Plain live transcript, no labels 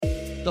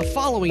The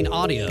following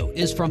audio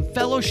is from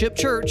Fellowship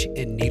Church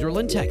in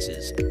Nederland,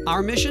 Texas.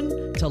 Our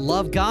mission: to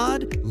love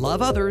God,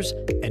 love others,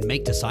 and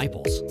make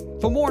disciples.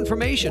 For more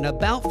information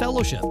about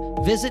Fellowship,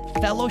 visit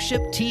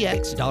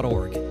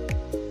fellowshiptx.org.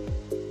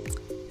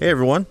 Hey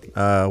everyone,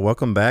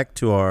 welcome back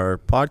to our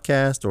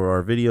podcast or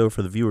our video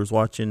for the viewers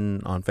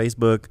watching on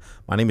Facebook.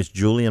 My name is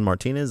Julian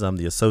Martinez. I'm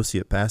the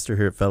associate pastor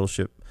here at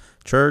Fellowship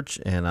Church,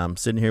 and I'm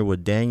sitting here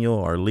with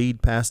Daniel, our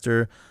lead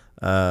pastor.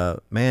 Man,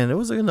 it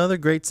was another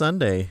great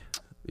Sunday.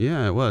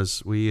 Yeah, it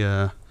was. We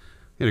had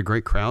a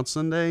great crowd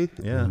Sunday.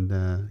 Yeah.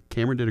 And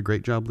Cameron did a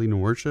great job leading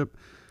worship.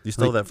 You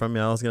stole that from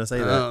me. I was going to say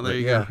that. Oh, there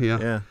you go.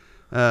 Yeah.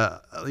 Yeah.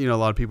 A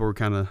lot of people were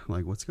kind of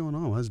like, what's going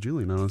on? Why is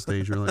Julian not on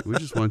stage? We're like, we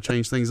just want to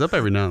change things up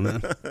every now and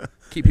then.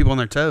 Keep people on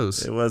their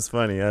toes. It was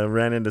funny. I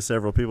ran into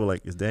several people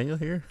like, is Daniel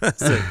here? I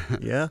said,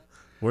 yeah.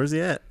 Where's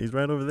he at? He's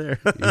right over there.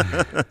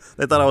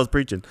 They thought I was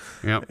preaching.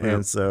 Yep.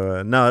 And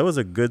so, no, it was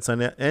a good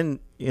Sunday. And,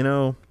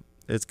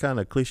 it's kind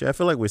of cliche. I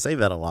feel like we say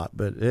that a lot,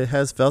 but it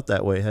has felt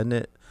that way, hasn't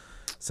it?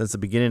 Since the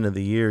beginning of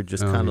the year,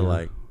 just kind of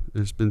like.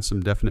 There's been some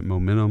definite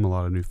momentum, a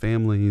lot of new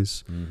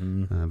families.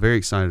 Mm-hmm. Very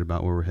excited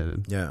about where we're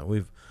headed. Yeah,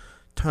 we've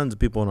tons of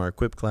people in our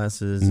equip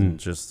classes, and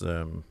just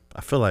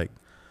I feel like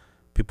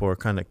people are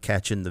kind of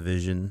catching the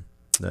vision.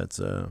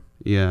 That's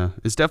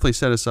it's definitely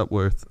set us up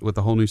with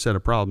a whole new set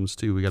of problems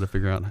too. We got to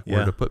figure out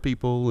where to put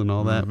people and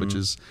all that, which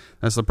is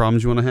that's the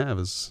problems you want to have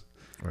is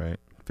right.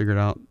 Figured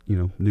out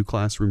new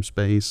classroom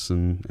space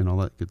and all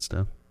that good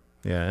stuff.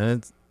 Yeah,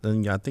 and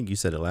I think you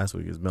said it last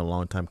week. It's been a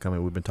long time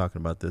coming. We've been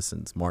talking about this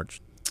since March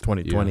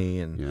 2020,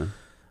 and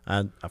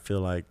I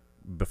feel like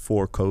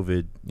before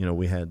COVID,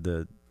 we had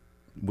the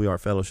We Are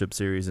Fellowship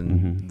series,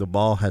 and the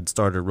ball had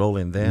started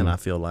rolling then. I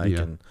feel like,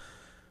 and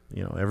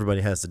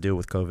everybody has to deal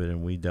with COVID,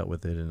 and we dealt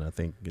with it, and I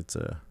think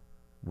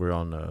we're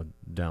on a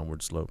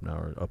downward slope now,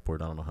 or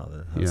upward. I don't know how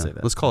to say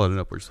that. Let's call it an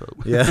upward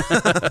slope. Yeah,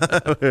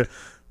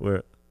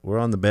 we're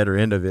on the better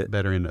end of it.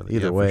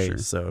 Either way. For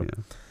sure. So,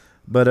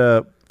 but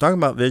talking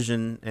about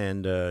vision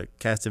and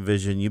casting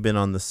vision, you've been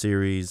on the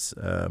series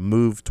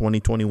Move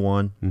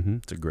 2021.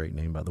 It's a great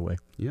name, by the way.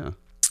 Yeah,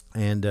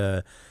 and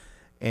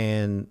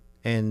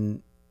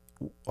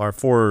our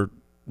 4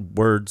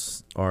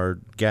 words are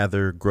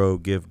gather, grow,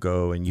 give,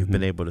 go, and you've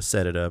been able to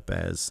set it up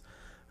as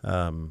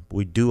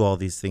we do all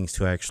these things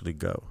to actually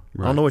go.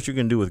 Right. I don't know what you're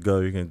going to do with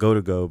go. You're going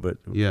to go, but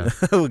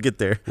we'll get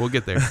there. We'll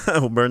get there.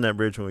 We'll burn that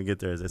bridge when we get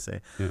there, as they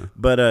say. Yeah.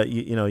 But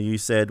you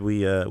said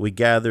we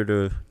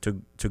gather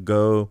to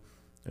go.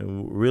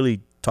 And we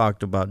really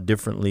talked about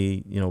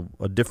differently,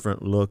 a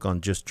different look on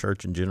just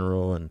church in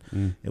general,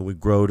 and we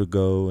grow to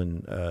go.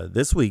 And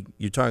this week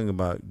you're talking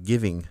about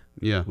giving.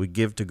 Yeah, we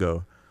give to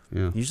go.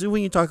 Yeah. Usually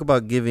when you talk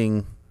about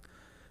giving,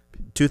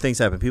 2 things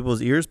happen.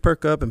 People's ears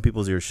perk up and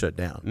people's ears shut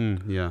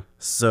down. Yeah.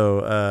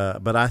 So,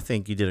 but I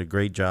think you did a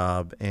great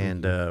job,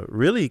 and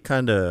really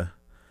kind of,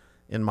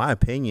 in my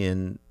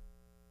opinion,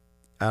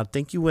 I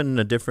think you went in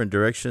a different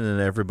direction than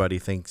everybody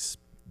thinks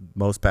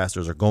most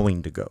pastors are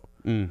going to go,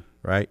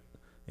 right?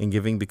 In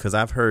giving, because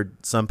I've heard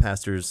a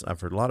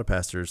lot of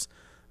pastors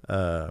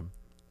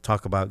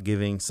talk about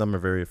giving. Some are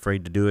very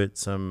afraid to do it.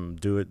 Some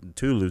do it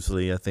too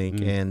loosely, I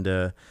think. And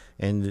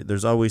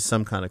there's always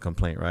some kind of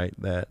complaint, right?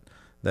 That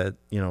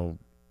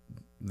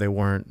they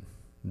weren't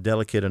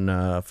delicate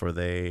enough, or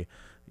they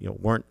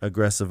weren't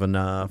aggressive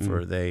enough,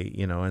 or they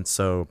and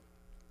so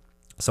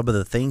some of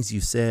the things you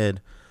said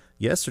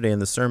yesterday in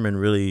the sermon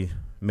really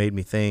made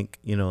me think,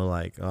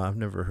 like, oh, I've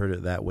never heard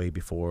it that way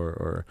before,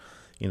 or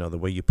the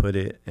way you put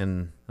it,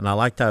 and I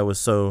liked how it was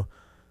so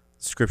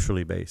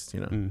scripturally based.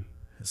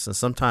 So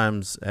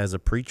sometimes as a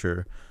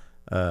preacher,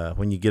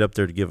 when you get up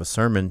there to give a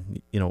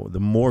sermon, the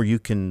more you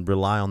can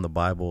rely on the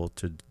Bible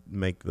to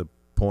make the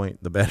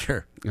point, the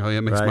better. Oh yeah,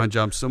 it makes my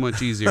job so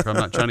much easier if I'm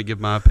not trying to give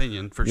my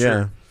opinion, for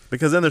sure.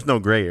 Because then there's no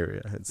gray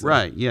area.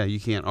 Right. Yeah, you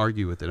can't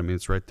argue with it. I mean,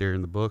 it's right there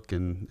in the book,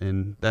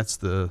 and that's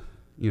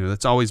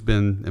that's always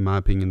been, in my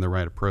opinion, the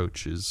right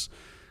approach. Is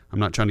I'm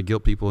not trying to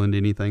guilt people into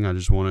anything. I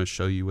just want to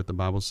show you what the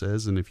Bible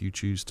says, and if you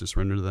choose to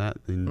surrender to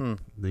that, then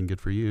good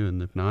for you,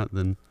 and if not,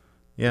 then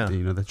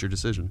that's your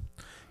decision.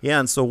 Yeah,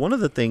 and so one of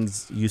the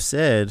things you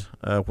said,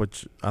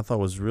 which I thought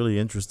was really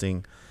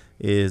interesting,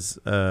 is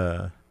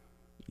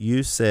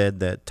you said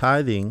that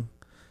tithing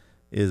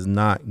is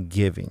not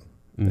giving,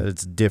 that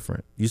it's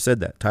different. You said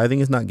that. Tithing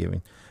is not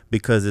giving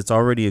because it's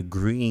already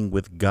agreeing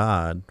with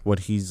God what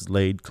he's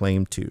laid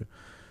claim to.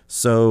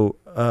 So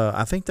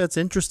I think that's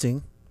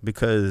interesting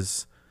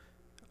because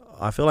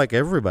I feel like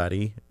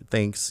everybody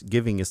thinks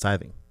giving is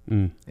tithing.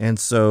 And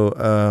so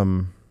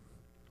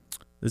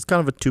it's kind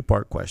of a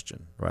 2-part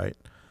question, right?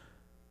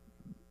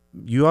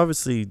 You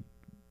obviously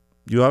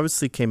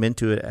came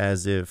into it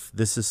as if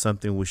this is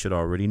something we should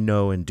already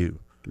know and do.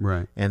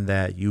 Right. And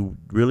that you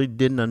really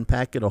didn't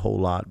unpack it a whole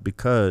lot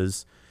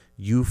because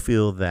you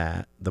feel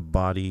that the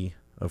body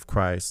of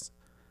Christ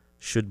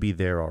should be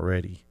there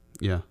already.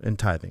 Yeah. In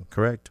tithing,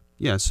 correct?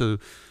 Yeah. So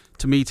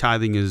to me,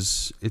 tithing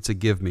it's a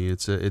give me.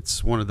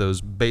 It's one of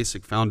those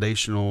basic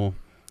foundational,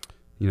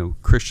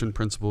 Christian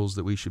principles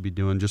that we should be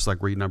doing, just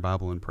like reading our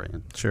Bible and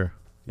praying. Sure.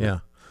 Yeah.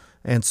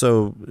 And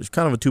so it's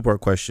kind of a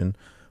two-part question.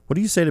 What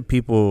do you say to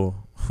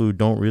people who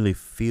don't really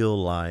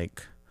feel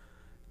like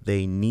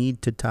they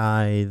need to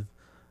tithe,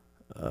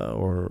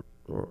 or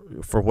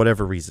for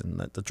whatever reason,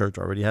 that the church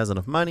already has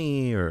enough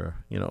money, or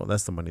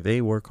that's the money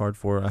they work hard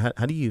for?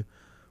 What do you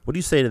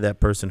say to that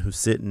person who's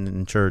sitting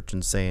in church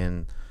and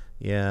saying,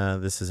 yeah,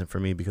 this isn't for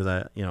me because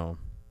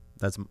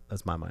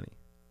that's my money?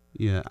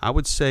 Yeah, I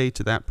would say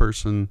to that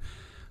person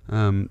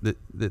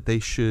that they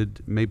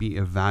should maybe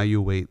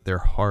evaluate their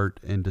heart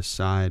and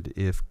decide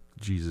if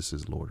Jesus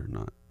is Lord or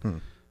not.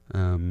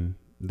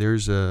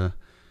 There's a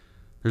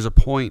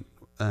point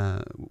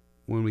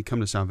when we come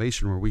to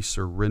salvation where we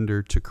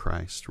surrender to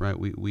Christ, right?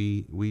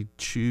 We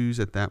choose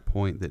at that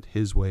point that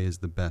His way is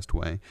the best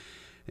way,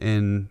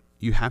 and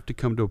you have to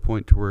come to a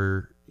point to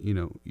where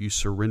you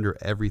surrender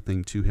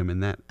everything to Him,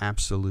 and that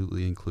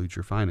absolutely includes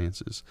your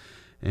finances.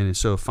 And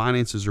so if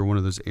finances are one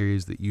of those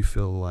areas that you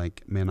feel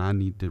like, man, I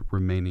need to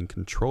remain in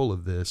control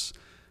of this,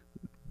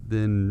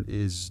 then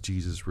is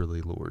Jesus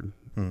really Lord?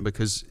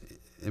 Because,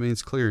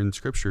 it's clear in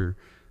Scripture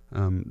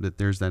that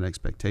there's that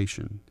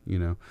expectation,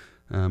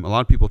 A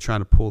lot of people try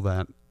to pull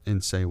that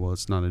and say, well,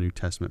 it's not a New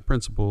Testament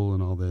principle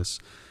and all this.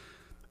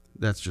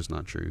 That's just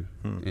not true.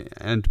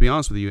 And to be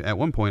honest with you, at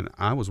one point,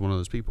 I was one of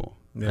those people.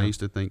 Yeah. I used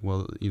to think,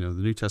 well, the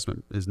New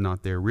Testament is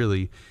not there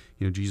really.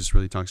 Jesus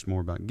really talks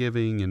more about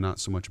giving and not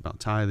so much about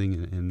tithing,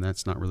 and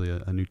that's not really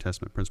a New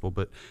Testament principle.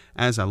 But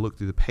as I look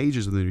through the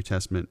pages of the New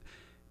Testament,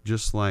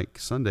 just like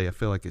Sunday, I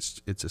feel like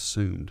it's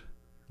assumed,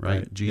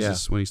 right?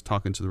 Jesus, when He's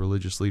talking to the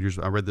religious leaders,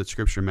 I read the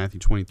scripture in Matthew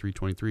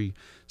 23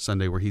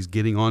 Sunday where He's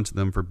getting on to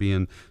them for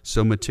being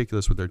so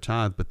meticulous with their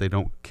tithe, but they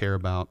don't care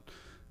about,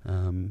 they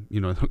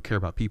don't care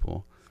about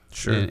people.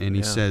 Sure. And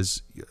He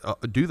says,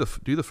 do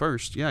the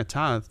first,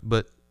 tithe,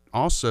 but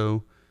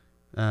also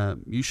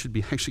you should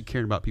be actually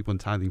caring about people and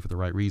tithing for the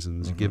right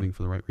reasons, giving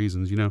for the right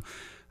reasons.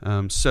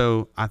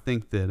 So I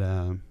think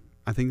that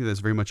that's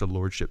very much a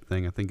lordship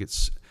thing. I think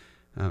it's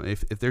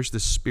if there's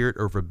this spirit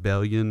of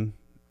rebellion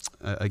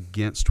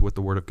against what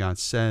the Word of God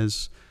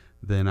says,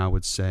 then I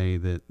would say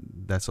that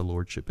that's a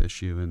lordship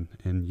issue,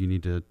 and you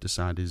need to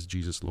decide, is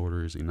Jesus Lord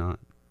or is He not?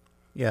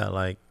 Yeah,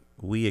 like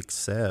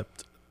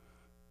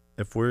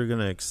if we're going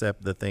to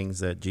accept the things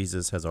that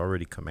Jesus has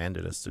already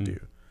commanded us to do.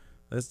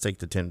 Let's take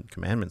the 10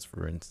 Commandments,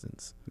 for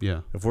instance.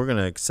 Yeah. If we're going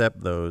to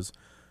accept those,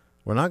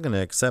 we're not going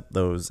to accept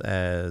those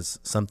as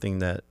something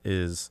that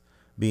is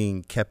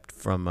being kept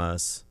from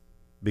us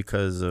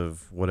because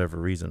of whatever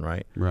reason,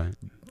 right? Right.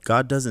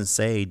 God doesn't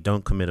say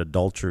don't commit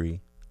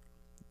adultery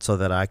so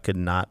that I could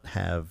not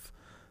have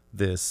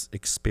this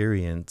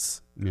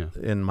experience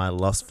in my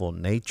lustful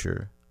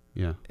nature.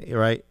 Yeah.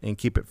 Right? And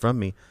keep it from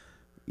me.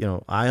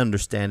 I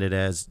understand it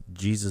as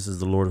Jesus is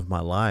the Lord of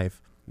my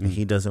life, and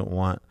He doesn't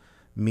want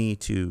me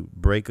to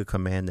break a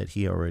command that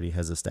He already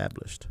has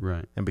established.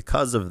 Right. And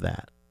because of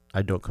that,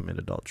 I don't commit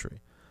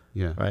adultery.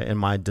 Yeah. Right. And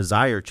my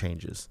desire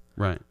changes.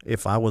 Right.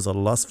 If I was a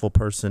lustful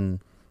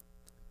person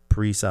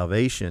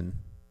pre-salvation,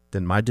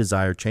 then my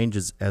desire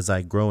changes as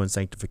I grow in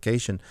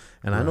sanctification,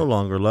 and I no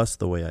longer lust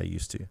the way I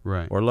used to.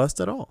 Right. Or lust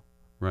at all.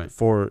 Right.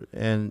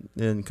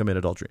 And commit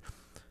adultery.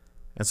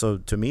 And so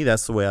to me,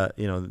 that's the way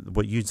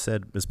what you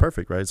said is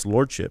perfect, right? It's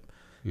lordship.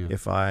 Yeah.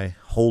 If I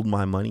hold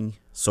my money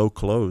so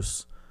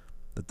close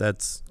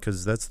that's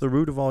because that's the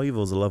root of all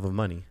evil, is the love of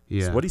money.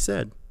 Yeah. That's what He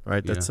said,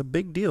 right? That's a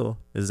big deal,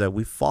 is that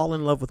we fall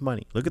in love with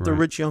money. Look at the Right.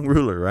 rich young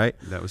ruler, right?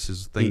 That was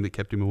his thing that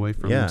kept him away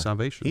from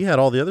salvation. He had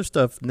all the other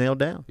stuff nailed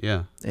down.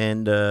 Yeah.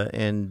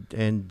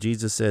 And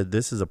Jesus said,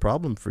 this is a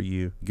problem for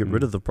you. Get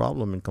rid of the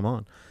problem and come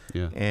on.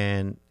 Yeah.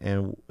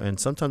 And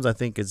sometimes I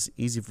think it's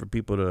easy for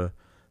people to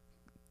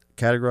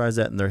categorize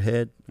that in their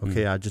head.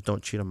 Okay, I just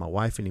don't cheat on my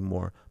wife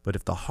anymore. But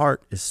if the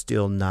heart is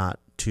still not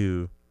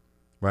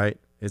right?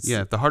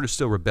 If the heart is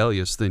still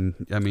rebellious, then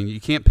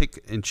you can't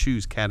pick and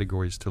choose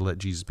categories to let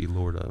Jesus be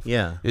Lord of.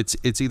 Yeah.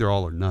 It's either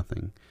all or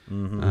nothing.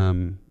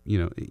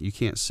 You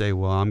can't say,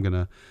 well, I'm going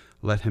to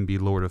let Him be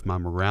Lord of my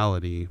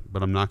morality,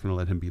 but I'm not going to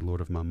let Him be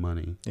Lord of my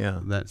money.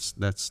 Yeah.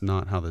 That's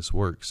not how this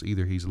works.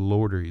 Either He's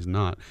Lord or He's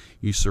not.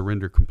 You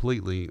surrender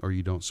completely or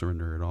you don't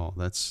surrender at all.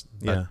 That's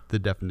the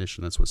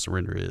definition. That's what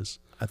surrender is.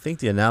 I think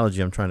the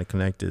analogy I'm trying to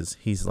connect is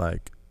He's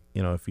like,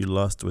 if you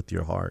lust with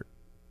your heart,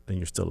 then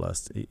you're still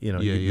lust.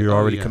 You're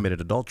already committed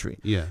adultery.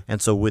 Yeah.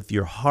 And so with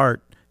your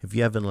heart, if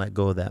you haven't let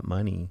go of that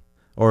money,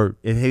 or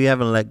if you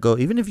haven't let go,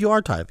 even if you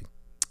are tithing,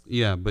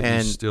 but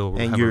you still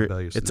have a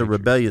rebellious it's nature. A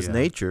rebellious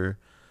nature,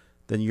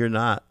 then you're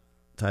not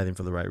tithing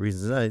for the right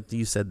reasons.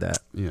 You said that.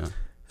 Yeah.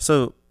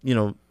 So,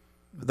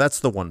 that's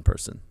the one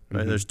person,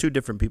 right? There's two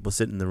different people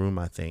sitting in the room,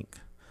 I think.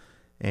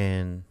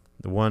 And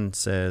the one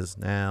says,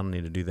 nah, I don't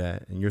need to do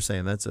that. And you're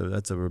saying that's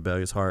a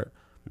rebellious heart.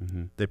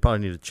 They probably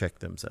need to check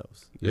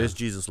themselves. Yeah. Is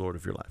Jesus Lord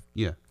of your life?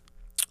 Yeah.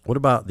 What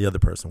about the other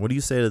person? What do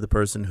you say to the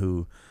person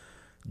who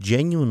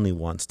genuinely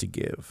wants to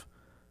give?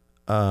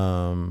 They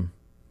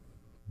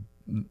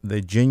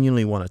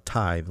genuinely want to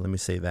tithe. Let me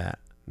say that.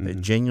 They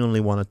genuinely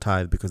want to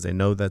tithe because they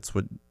know that's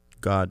what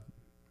God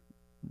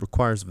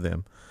requires of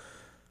them.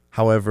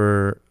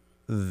 However,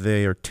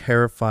 they are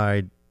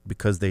terrified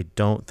because they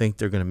don't think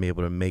they're going to be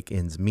able to make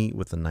ends meet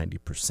with the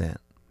 90%.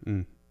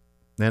 Mm.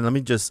 And let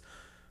me just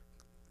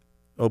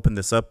open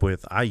this up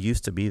with, I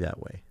used to be that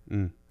way,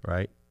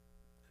 right?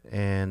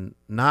 And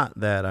not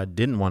that I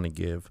didn't want to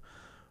give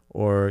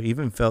or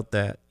even felt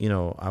that,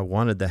 I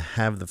wanted to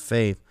have the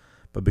faith,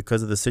 but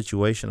because of the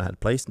situation I had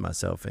placed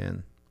myself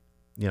in,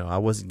 I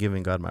wasn't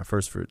giving God my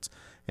first fruits.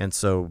 And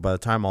so by the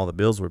time all the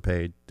bills were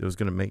paid, it was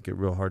going to make it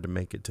real hard to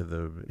make it to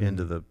the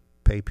end of the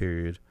pay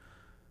period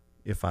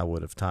if I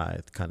would have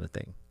tithed, kind of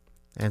thing.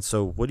 And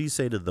so what do you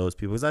say to those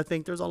people? Because I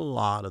think there's a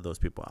lot of those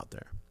people out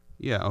there.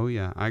 Yeah. Oh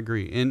yeah, I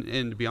agree. And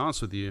to be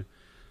honest with you,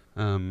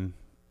 I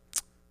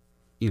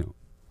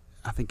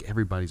think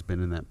everybody's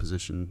been in that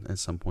position at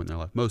some point in their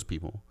life. Most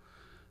people.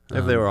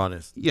 If they were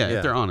honest. Yeah,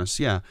 if they're honest,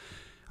 yeah.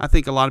 I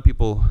think a lot of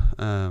people,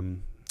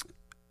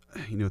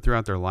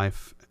 throughout their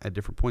life at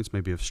different points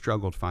maybe have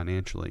struggled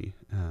financially.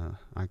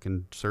 I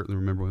can certainly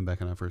remember when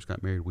Beck and I first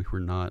got married, we were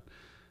not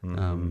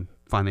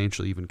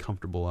financially even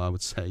comfortable, I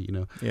would say,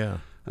 Yeah.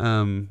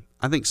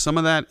 I think some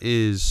of that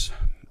is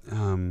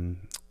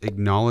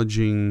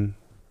acknowledging,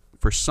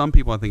 for some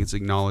people, I think it's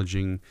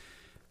acknowledging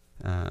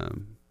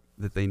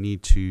that they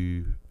need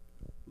to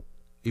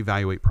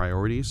evaluate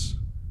priorities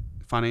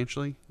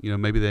financially.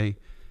 Maybe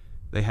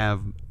they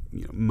have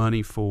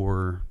money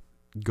for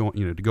going,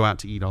 to go out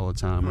to eat all the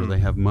time, or they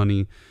have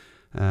money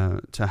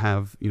to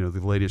have, the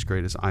latest,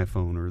 greatest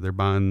iPhone, or they're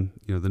buying,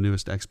 the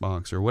newest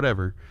Xbox or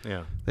whatever.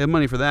 Yeah. They have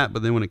money for that,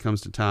 but then when it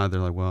comes to tithe, they're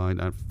like, well,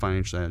 I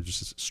financially, I'm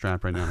just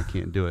strapped right now. I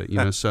can't do it.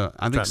 So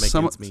I think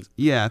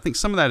I think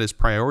some of that is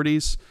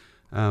priorities.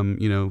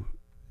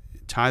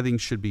 Tithing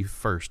should be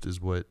first,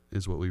 is what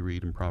we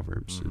read in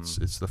Proverbs.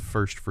 It's the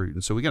first fruit,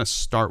 and so we got to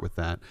start with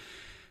that,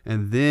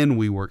 and then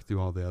we work through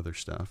all the other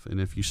stuff. And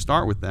if you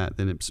start with that,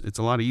 then it's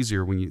a lot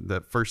easier when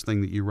the first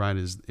thing that you write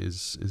is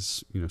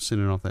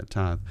sending off that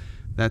tithe.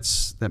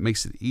 That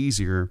makes it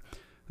easier.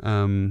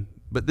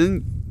 But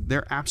then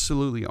there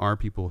absolutely are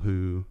people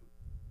who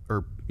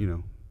are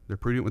they're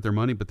prudent with their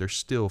money, but they're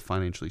still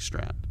financially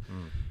strapped.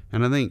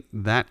 And I think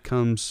that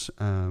comes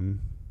the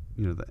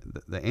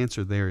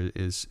answer there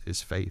is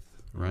faith.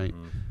 Right.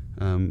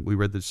 We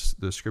read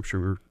the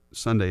scripture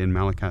Sunday in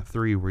Malachi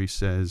 3, where he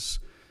says,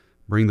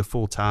 bring the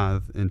full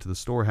tithe into the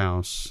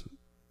storehouse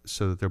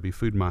so that there'll be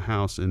food in my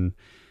house, and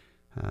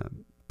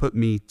put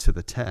me to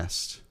the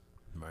test.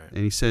 Right.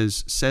 And he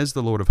says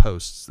the Lord of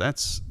hosts.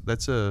 That's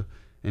a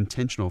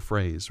intentional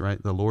phrase,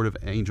 right? The Lord of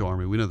angel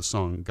army. We know the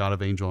song, God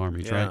of angel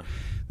armies, right?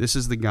 This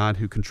is the God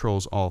who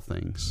controls all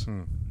things,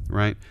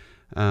 right?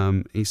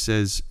 He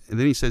says,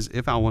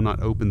 if I will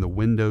not open the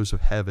windows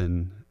of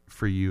heaven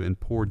for you and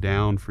pour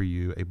down for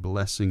you a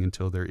blessing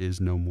until there is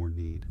no more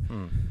need.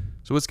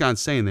 So what's God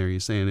saying there?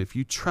 He's saying, if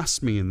you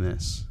trust me in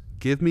this,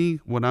 give me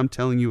what I'm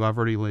telling you I've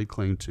already laid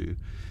claim to.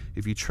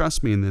 If you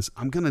trust me in this,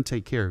 I'm going to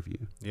take care of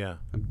you. Yeah.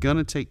 I'm going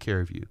to take care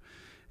of you.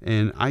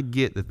 And I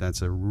get that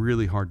that's a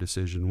really hard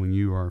decision when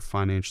you are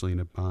financially in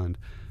a bind.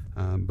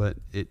 But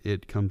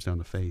it comes down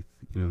to faith.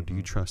 Do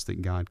you trust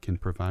that God can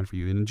provide for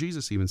you? And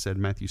Jesus even said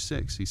in Matthew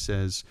 6, he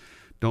says,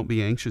 don't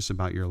be anxious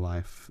about your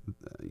life,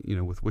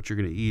 with what you're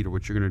going to eat or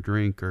what you're going to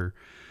drink, or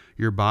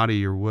your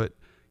body or what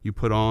you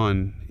put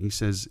on. He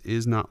says,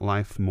 is not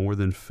life more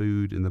than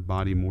food and the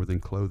body more than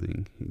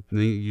clothing? And then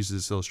he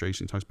uses this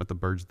illustration. He talks about the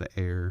birds of the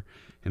air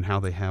and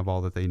how they have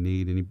all that they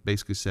need. And he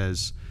basically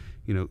says,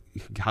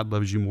 God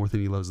loves you more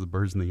than he loves the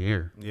birds in the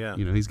air. Yeah.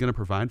 He's going to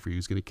provide for you.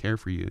 He's going to care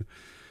for you.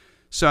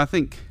 So I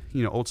think,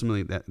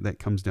 ultimately that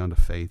comes down to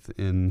faith.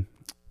 And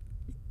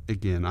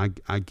again,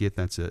 I get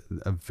that's a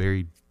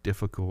very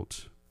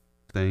difficult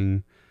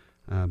thing.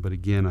 But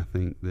again, I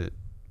think that,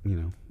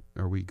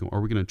 are we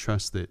going to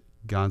trust that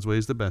God's way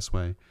is the best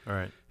way? All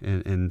right.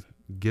 And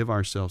give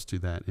ourselves to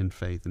that in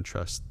faith and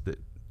trust that,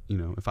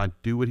 if I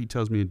do what he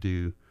tells me to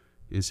do,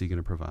 is he going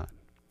to provide?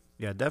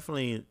 Yeah,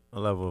 definitely a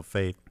level of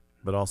faith,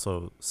 but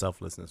also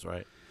selflessness,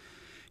 right?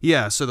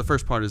 Yeah. So the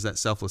first part is that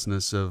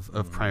selflessness of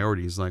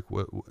priorities. Like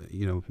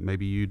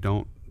maybe you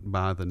don't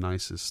buy the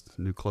nicest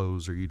new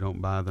clothes, or you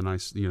don't buy the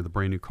nice, the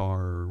brand new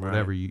car or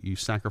whatever. Right. You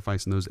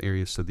sacrifice in those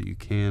areas so that you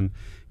can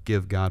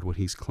give God what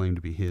he's claimed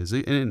to be his.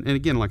 And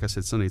again, like I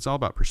said Sunday, it's all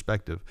about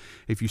perspective.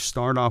 If you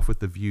start off with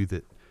the view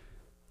that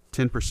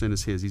 10%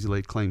 is his, he's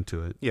laid claim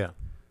to it. Yeah.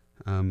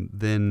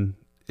 Then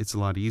it's a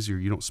lot easier.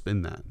 You don't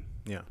spend that.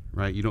 Yeah.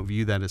 Right. You don't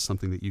view that as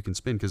something that you can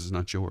spend because it's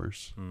not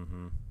yours.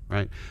 Mm-hmm.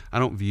 Right. I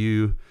don't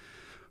view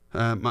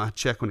my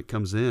check when it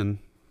comes in,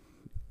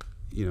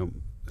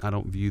 I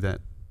don't view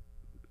that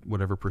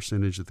whatever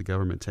percentage that the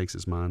government takes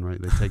is mine, right?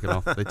 They take it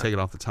off. They take it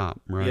off the top,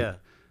 right? Yeah.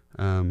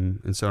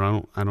 And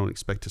so I don't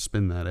expect to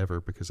spend that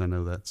ever, because I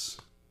know that's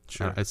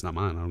it's not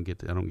mine. I don't get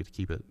to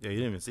keep it. Yeah, you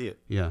didn't even see it.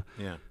 Yeah.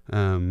 Yeah.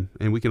 And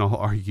we can all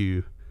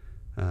argue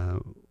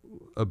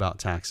about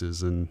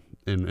taxes and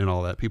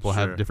all that. People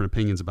have different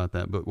opinions about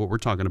that, but what we're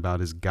talking about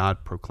is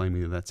God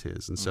proclaiming that that's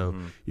his. And so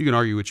you can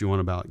argue what you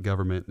want about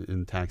government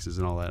and taxes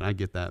and all that, and I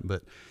get that,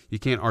 but you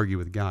can't argue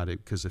with God,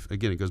 because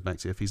it goes back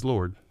to, if he's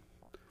Lord,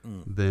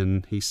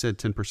 then he said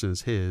 10%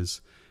 is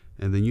his,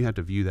 and then you have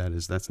to view that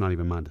as, that's not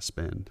even mine to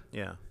spend.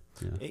 Yeah.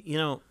 Yeah. You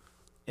know,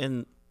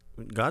 and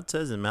God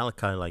says in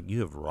Malachi, like,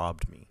 you have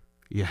robbed me,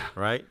 Yeah.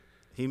 right?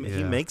 He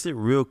Yeah. makes it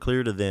real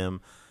clear to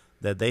them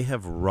that they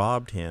have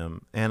robbed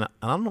him. And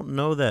I don't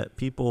know that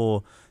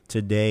people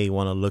today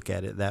want to look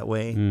at it that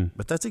way,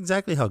 but that's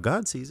exactly how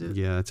God sees it.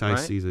 Yeah, that's how he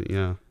right? sees it.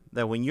 Yeah.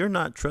 That when you're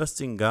not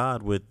trusting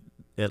God with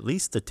at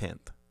least the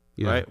 10th,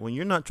 Yeah. right? When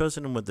you're not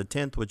trusting him with the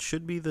 10th, which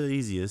should be the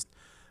easiest,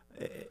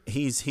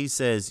 he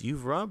says,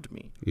 you've robbed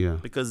me. Yeah.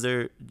 Because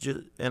they're just,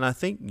 and I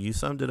think you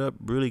summed it up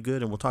really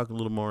good, and we'll talk a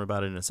little more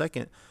about it in a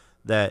second,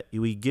 that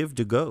we give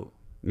to go.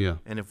 Yeah.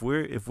 And if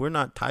we're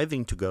not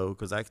tithing to go,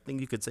 because I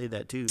think you could say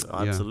that too,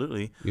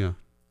 absolutely, Yeah.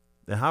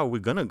 then how are we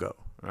going to go,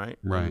 right?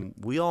 Right. I mean,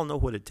 we all know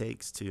what it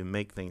takes to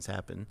make things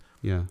happen.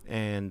 Yeah.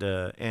 And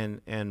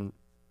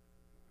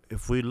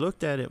if we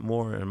looked at it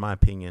more, in my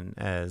opinion,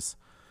 as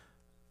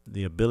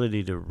the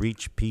ability to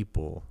reach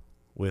people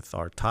with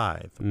our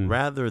tithe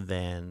rather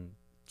than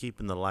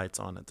keeping the lights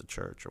on at the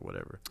church or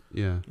whatever.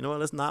 Yeah. You know what?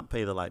 Let's not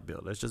pay the light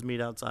bill. Let's just meet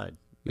outside.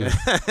 Yeah.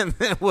 And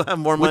then we'll have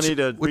more money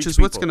to which reach is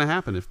what's people. going to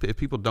happen if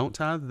people don't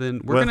tithe.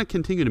 Then we're Well- going to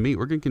continue to meet.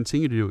 We're going to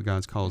continue to do what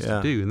God's called us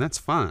Yeah. to do, and that's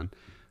fine.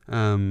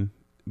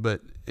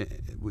 But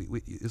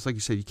it's like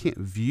you said, you can't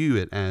view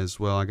it as,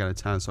 well, I got to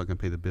tithe so I can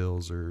pay the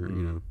bills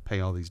or pay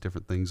all these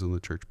different things on the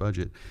church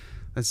budget.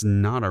 That's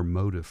not our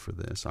motive for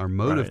this. Our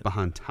motive Right.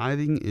 behind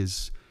tithing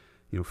is,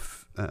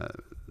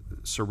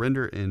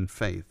 surrender and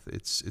faith.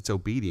 It's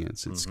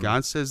obedience. It's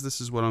God says this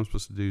is what I'm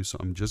supposed to do, so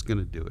I'm just going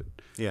to do it.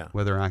 Yeah.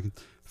 Whether I can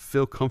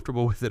feel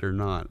comfortable with it or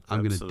not, I'm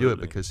going to do it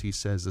Absolutely. because he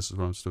says this is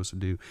what I'm supposed to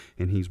do.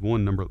 And he's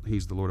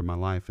he's the Lord of my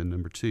life. And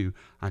number two,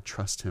 I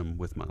trust him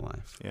with my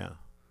life. Yeah.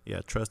 Yeah.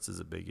 Trust is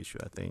a big issue,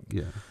 I think.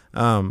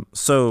 Yeah.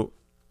 So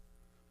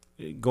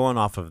going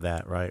off of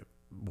that, right,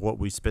 what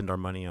we spend our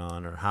money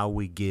on or how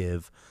we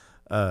give,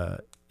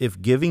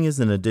 if giving is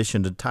an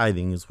addition to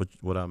tithing is what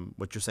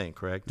you're saying,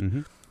 correct?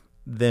 Mm-hmm.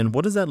 Then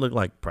what does that look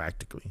like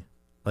practically?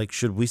 Like,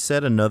 should we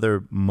set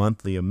another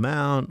monthly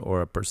amount or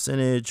a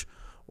percentage,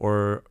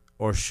 or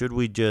should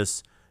we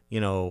just,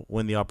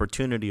 when the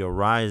opportunity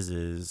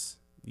arises,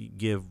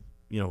 give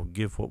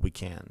what we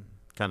can,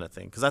 kind of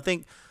thing? Because I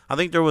think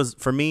there was,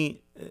 for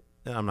me,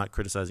 and I'm not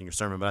criticizing your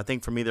sermon, but I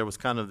think for me there was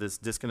kind of this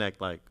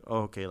disconnect, like,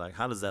 oh, okay, like,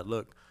 how does that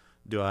look?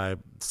 Do I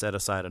set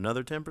aside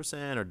another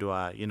 10%, or do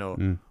I,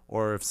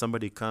 or if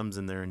somebody comes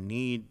and they're in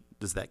need,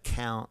 does that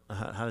count?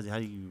 How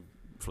do you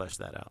flesh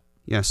that out?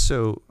 Yeah,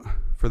 so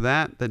for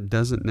that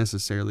doesn't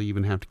necessarily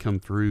even have to come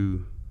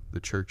through the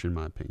church, in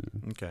my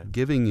opinion. Okay.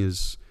 Giving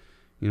is,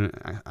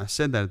 I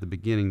said that at the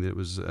beginning, that it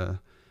was,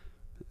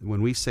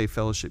 when we say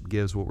fellowship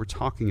gives, what we're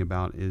talking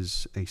about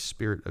is a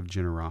spirit of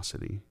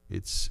generosity.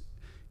 It's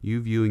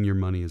you viewing your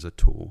money as a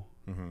tool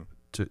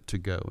to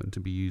go and to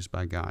be used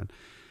by God.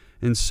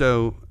 And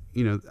so,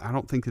 I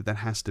don't think that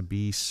has to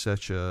be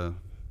such a,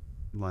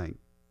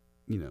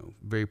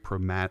 very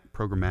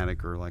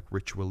programmatic or like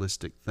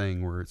ritualistic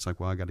thing where it's like,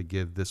 well, I got to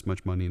give this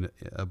much money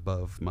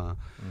above my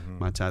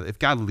tithe. If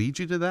God leads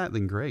you to that,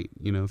 then great.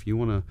 If you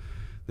want to,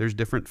 there's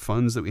different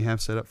funds that we have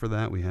set up for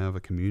that. We have a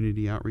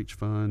community outreach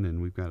fund,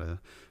 and we've got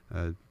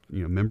a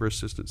member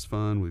assistance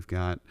fund. We've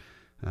got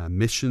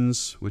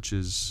missions, which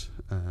is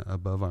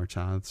above our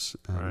tithes.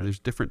 Right. There's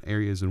different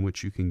areas in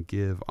which you can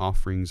give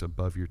offerings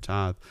above your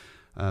tithe.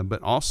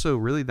 But also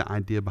really the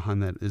idea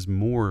behind that is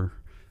more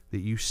that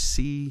you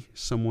see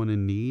someone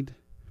in need,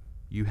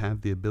 you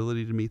have the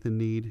ability to meet the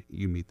need,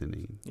 you meet the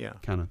need,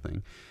 kind of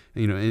thing.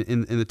 And,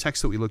 in the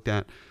text that we looked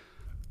at,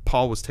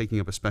 Paul was taking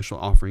up a special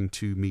offering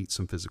to meet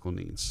some physical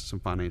needs, some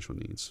financial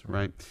needs,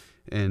 right?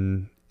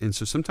 And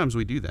so sometimes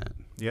we do that.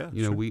 Yeah.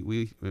 Sure.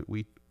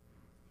 We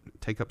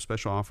take up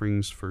special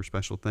offerings for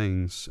special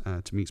things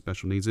to meet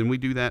special needs, and we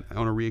do that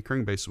on a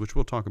reoccurring basis, which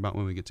we'll talk about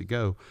when we get to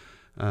go.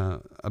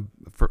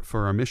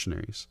 For our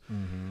missionaries.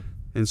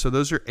 And so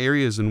those are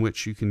areas in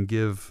which you can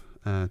give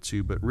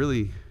to, but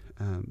really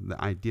the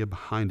idea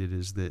behind it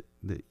is that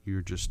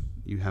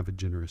you have a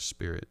generous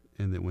spirit,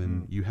 and that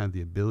when you have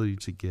the ability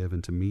to give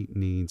and to meet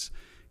needs,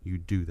 you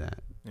do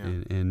that. Yeah.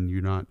 And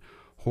you're not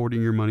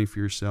hoarding your money for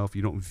yourself.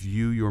 You don't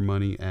view your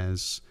money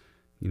as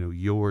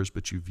yours,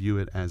 but you view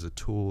it as a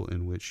tool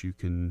in which you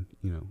can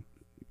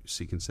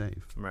seek and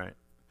save. Right.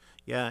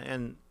 Yeah,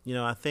 and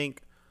I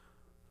think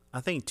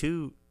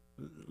too,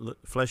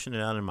 fleshing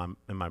it out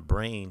in my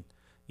brain,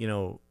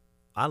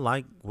 I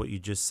like what you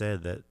just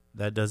said,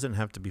 that doesn't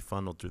have to be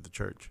funneled through the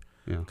church.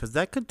 Yeah. Because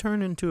that could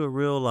turn into a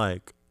real,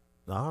 like,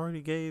 I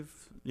already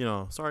gave,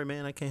 sorry,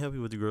 man, I can't help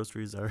you with the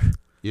groceries.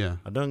 Yeah.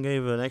 I done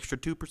gave an extra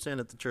 2%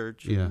 at the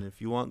church. Yeah. And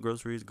if you want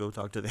groceries, go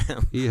talk to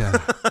them. Yeah.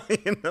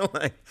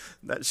 Like,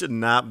 that should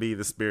not be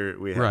the spirit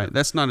we have. Right.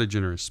 That's not a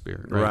generous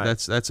spirit. Right. Right.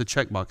 That's a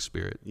checkbox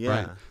spirit. Yeah.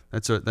 Right.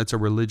 That's a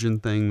religion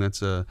thing.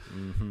 That's a,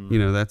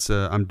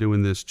 I'm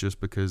doing this just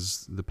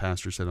because the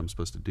pastor said I'm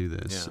supposed to do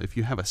this. Yeah. If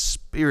you have a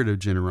spirit of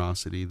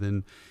generosity,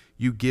 then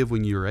you give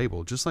when you're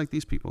able. Just like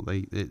these people,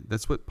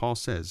 that's what Paul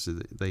says.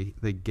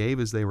 They gave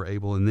as they were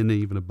able, and then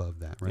even above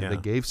that. Right. Yeah. They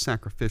gave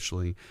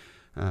sacrificially.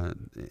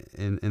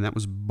 And that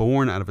was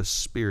born out of a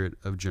spirit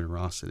of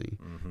generosity.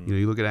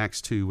 You look at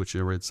Acts 2, which I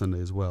read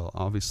Sunday as well.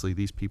 Obviously,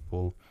 these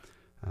people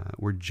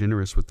were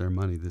generous with their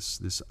money.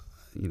 This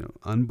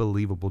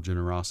unbelievable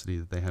generosity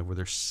that they have, where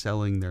they're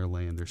selling their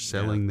land, they're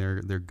selling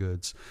their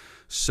goods,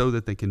 so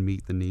that they can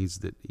meet the needs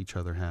that each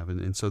other have,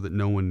 and so that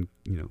no one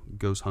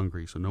goes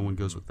hungry, so no one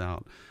goes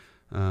without.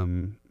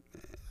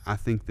 I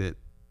think that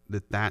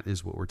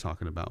is what we're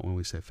talking about when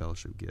we say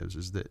fellowship gives,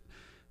 is that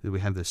we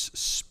have this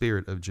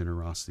spirit of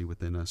generosity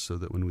within us, so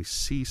that when we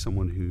see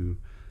someone who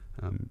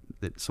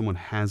that someone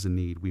has a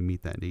need, we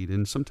meet that need.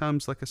 And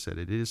sometimes, like I said,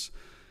 it is.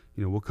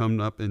 We'll come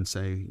up and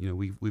say,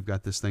 we've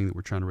got this thing that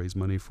we're trying to raise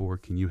money for.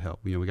 Can you help?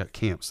 We got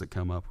camps that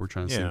come up. We're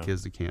trying to send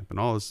kids to camp, and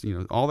all this,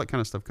 all that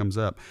kind of stuff comes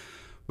up.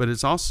 But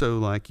it's also,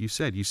 like you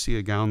said, you see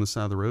a guy on the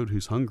side of the road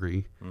who's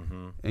hungry,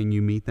 and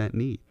you meet that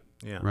need,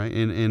 right?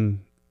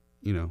 And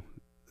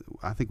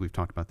I think we've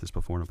talked about this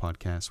before in a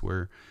podcast,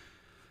 where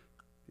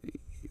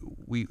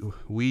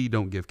we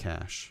don't give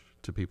cash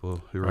to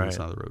people who are on the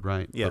side of the road,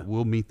 right? Yeah. But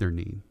we'll meet their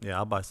need. Yeah,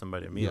 I'll buy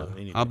somebody a meal.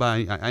 Yeah. I'll buy,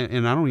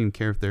 and I don't even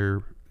care if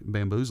they're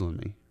bamboozling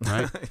me,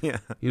 right? Yeah.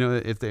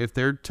 If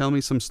they're telling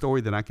me some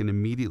story that I can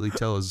immediately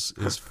tell is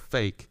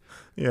fake,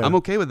 I'm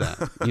okay with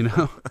that,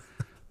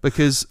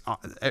 because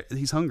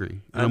he's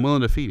hungry and I'm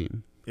willing to feed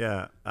him.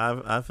 Yeah,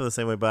 I feel the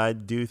same way, but I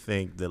do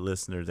think the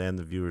listeners and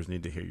the viewers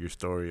need to hear your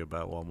story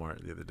about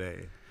Walmart the other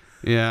day.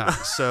 Yeah.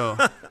 So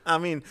I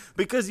mean,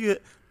 because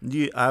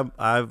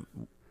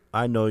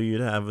I know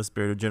you'd have a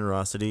spirit of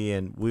generosity,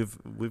 and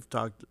we've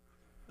talked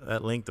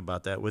at length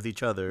about that with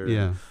each other.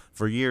 Yeah.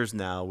 For years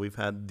now, we've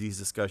had these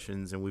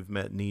discussions, and we've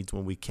met needs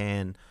when we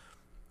can.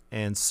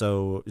 And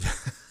so,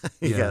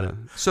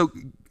 So,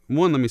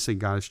 one, let me say,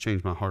 God has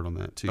changed my heart on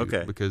that too.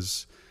 Okay.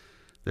 Because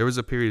there was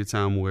a period of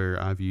time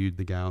where I viewed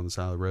the guy on the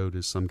side of the road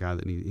as some guy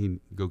that he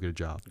go get a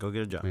job. Go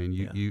get a job. And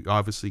you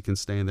obviously can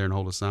stand there and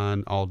hold a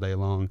sign all day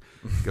long.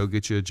 Go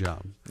get you a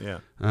job. Yeah.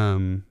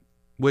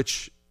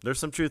 Which there's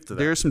some truth to that.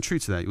 There is some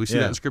truth to that. We see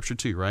that in Scripture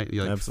too, right?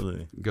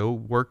 Absolutely. Go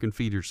work and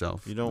feed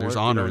yourself. You don't There's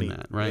work, honor you in don't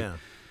that, eat. right?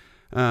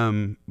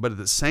 Yeah. But at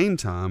the same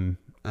time,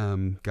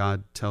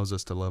 God tells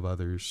us to love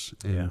others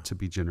and to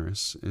be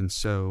generous. And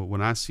so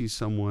when I see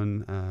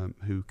someone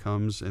who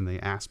comes and they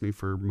ask me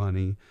for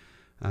money,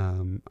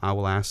 I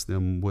will ask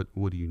them, what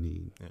do you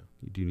need? Yeah.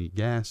 Do you need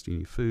gas? Do you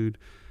need food?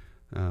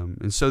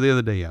 And so the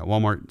other day,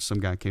 Walmart, some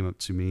guy came up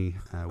to me.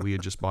 We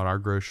had just bought our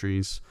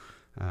groceries.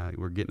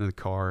 We're getting in the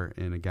car,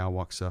 and a guy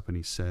walks up and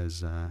he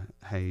says,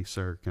 "Hey,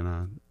 sir,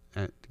 can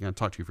I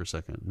talk to you for a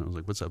second?" And I was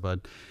like, "What's up,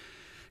 bud?"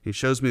 He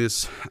shows me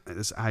this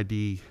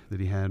ID that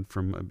he had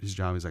from his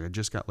job. He's like, "I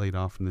just got laid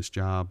off from this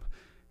job,"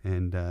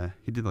 and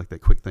he did like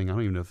that quick thing. I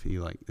don't even know if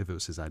if it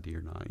was his ID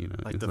or not.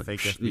 Like the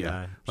fake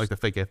FBI. Like the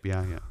fake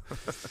FBI.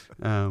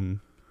 Yeah. And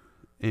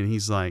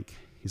he's like,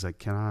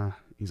 "Can I?"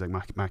 He's like,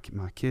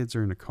 "My kids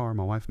are in the car.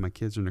 My wife and my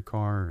kids are in the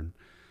car,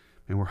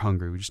 and we're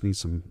hungry. We just need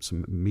some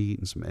meat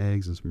and some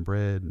eggs and some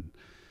bread." And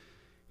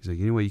he's like,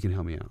 "Any way you can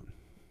help me out?"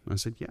 And I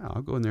said, "Yeah,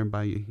 I'll go in there and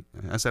buy you."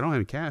 I said, "I don't have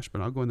any cash,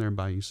 but I'll go in there and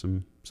buy you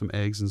some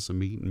eggs and some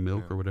meat and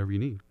milk or whatever you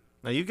need."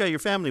 Now, you've got your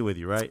family with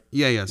you, right?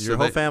 Yeah. Your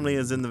whole family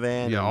is in the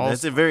van. Yeah.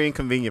 It's very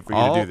inconvenient for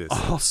you to do this.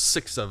 All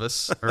 6 of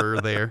us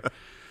are there.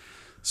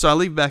 So I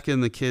leave back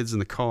in the kids in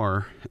the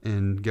car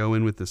and go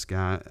in with this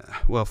guy.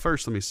 Well,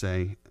 first let me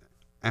say,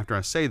 after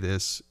I say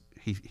this,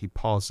 he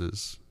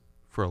pauses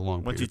for a long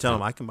period. Once you tell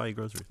him, I can buy you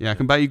groceries. Yeah, I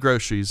can buy you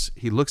groceries.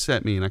 He looks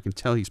at me, and I can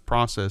tell he's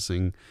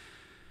processing,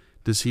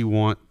 does he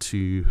want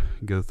to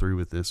go through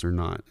with this or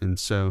not? And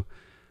so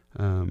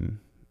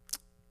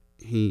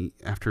he,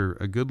 after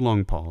a good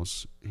long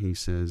pause, he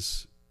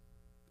says,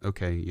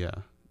 "Okay, yeah."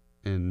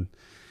 And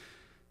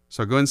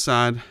so I go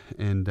inside,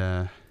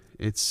 and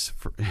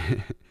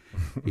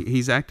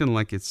he's acting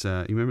like it's,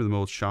 you remember the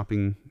old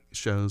shopping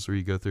shows where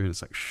you go through and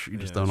it's like, you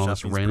just done all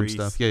this random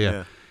stuff.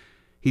 Yeah.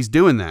 He's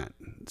doing that.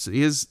 So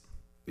he's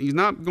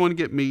not going to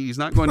get meat. He's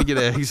not going to get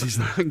eggs. He's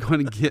not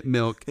going to get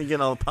milk. He's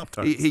getting all the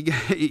Pop-Tarts.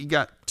 He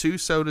got 2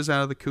 sodas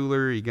out of the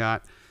cooler. He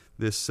got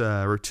this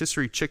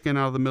rotisserie chicken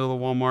out of the middle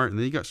of Walmart, and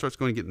then starts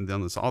going and getting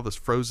down all this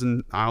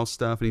frozen aisle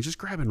stuff, and he's just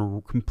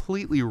grabbing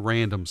completely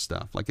random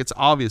stuff. Like, it's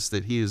obvious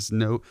that there's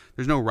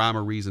no rhyme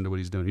or reason to what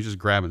he's doing. He's just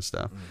grabbing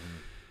stuff.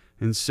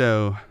 Mm-hmm. And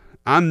so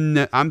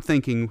I'm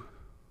thinking,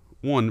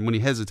 one, when he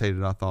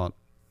hesitated, I thought,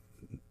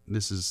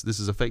 this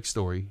is a fake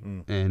story,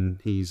 and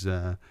he's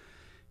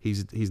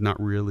not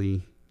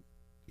really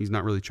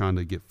trying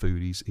to get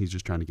food. He's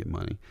just trying to get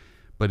money,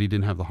 but he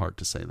didn't have the heart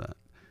to say that.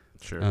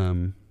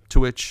 Sure. To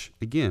which,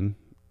 again,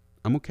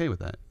 I'm okay with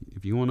that.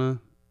 If you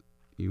wanna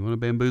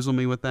bamboozle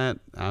me with that,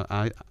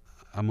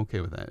 I'm okay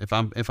with that.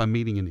 If I'm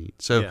meeting a need.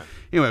 So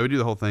anyway, we do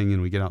the whole thing,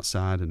 and we get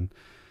outside and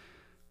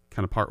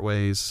kind of part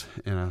ways,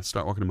 and I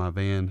start walking to my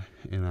van,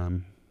 and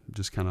I'm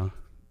just kind of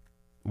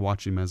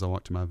watching him as I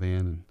walk to my van,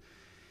 and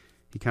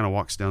he kind of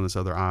walks down this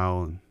other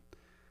aisle, and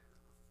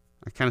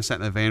I kind of sat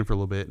in the van for a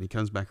little bit, and he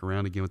comes back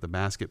around again with the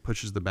basket,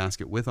 pushes the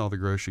basket with all the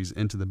groceries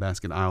into the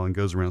basket aisle, and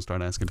goes around and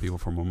start asking people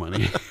for more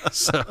money.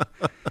 So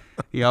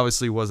he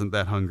obviously wasn't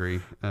that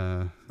hungry.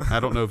 I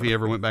don't know if he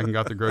ever went back and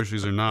got the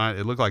groceries or not.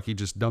 It looked like he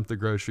just dumped the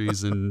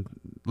groceries and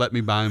let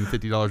me buy him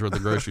 $50 worth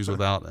of groceries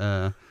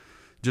without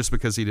just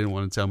because he didn't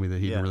want to tell me that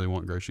he Yeah. didn't really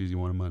want groceries, he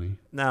wanted money.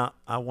 Now,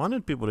 I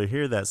wanted people to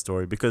hear that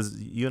story because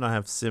you and I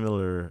have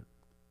similar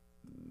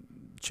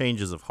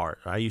changes of heart.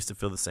 I used to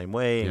feel the same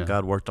way, and Yeah.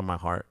 God worked on my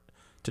heart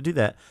to do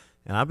that,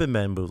 and I've been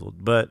bamboozled.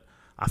 But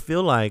I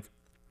feel like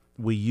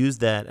we use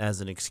that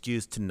as an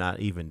excuse to not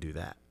even do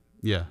that,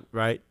 Yeah.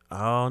 right?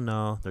 Oh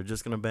no, they're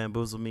just gonna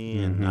bamboozle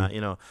me, and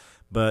Mhm.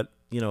 But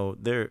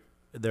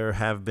there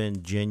have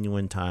been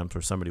genuine times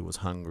where somebody was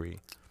hungry,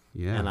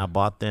 Yeah. and I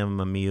bought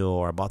them a meal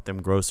or I bought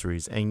them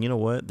groceries, and you know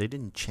what? They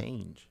didn't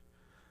change,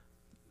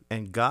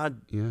 and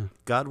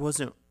God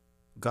wasn't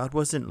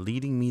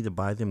leading me to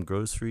buy them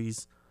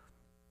groceries.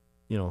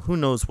 Who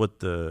knows what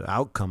the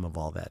outcome of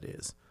all that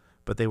is,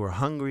 but they were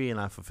hungry and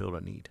I fulfilled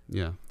a need.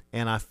 Yeah.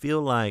 And I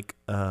feel like,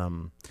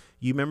 you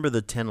remember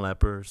the 10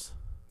 lepers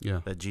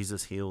Yeah. that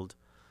Jesus healed?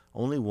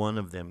 Only one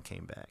of them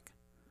came back.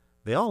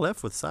 They all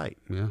left with sight,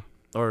 Yeah.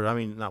 or I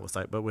mean, not with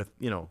sight, but with,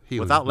 Healing,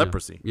 without yeah.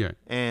 leprosy. Yeah.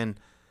 And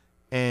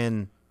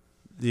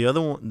the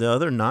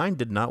other 9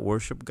 did not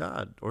worship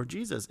God or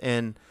Jesus,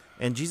 and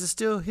Jesus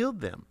still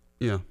healed them.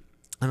 Yeah.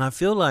 And I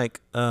feel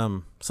like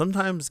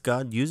sometimes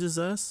God uses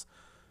us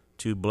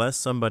to bless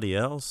somebody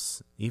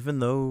else, even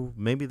though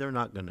maybe they're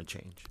not going to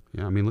change.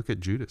 Yeah. I mean, look at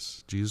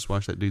Judas. Jesus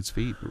washed that dude's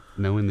feet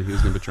knowing that he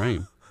was going to betray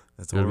him.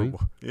 That's You know what I mean?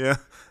 horrible. Yeah,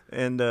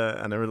 and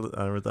I never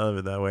thought of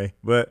it that way.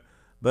 But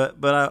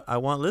I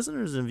want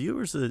listeners and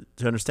viewers to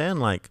understand.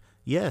 Like,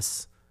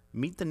 yes,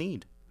 meet the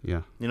need.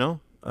 Yeah.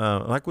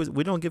 Like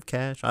we don't give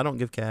cash. I don't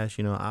give cash.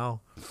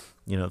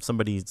 If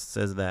somebody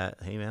says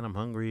that, hey man, I'm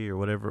hungry or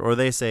whatever, or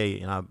they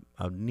say, I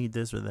need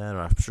this or that, or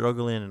I'm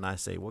struggling, and I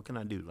say, what can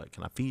I do? Like,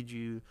 can I feed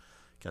you?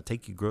 Can I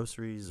take you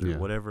groceries or Yeah.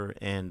 whatever?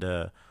 And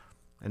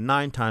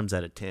 9 times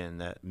out of 10,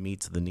 that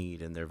meets the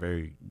need, and they're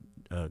very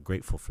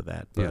grateful for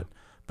that.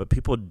 But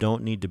people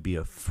don't need to be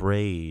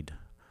afraid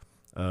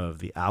of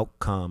the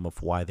outcome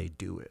of why they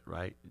do it,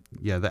 right?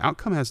 Yeah. The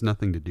outcome has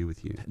nothing to do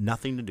with you.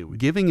 Nothing to do with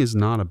Giving is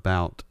not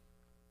about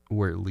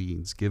where it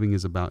leads. Giving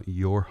is about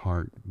your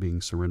heart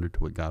being surrendered to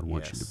what God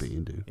wants you to be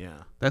and do.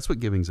 Yeah. That's what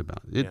giving's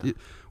about.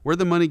 Where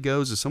the money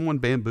goes, if someone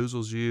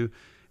bamboozles you,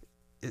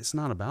 it's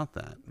not about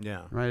that.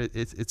 Yeah. Right?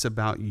 It's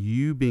about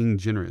you being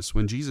generous.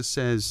 When Jesus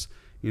says,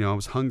 I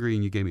was hungry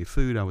and you gave me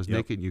food, I was Yep.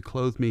 naked and you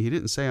clothed me, he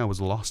didn't say I was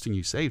lost and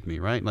you saved me,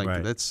 right? Like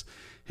Right. that's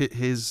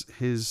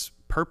his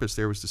purpose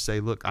there was to say,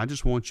 look, I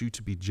just want you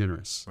to be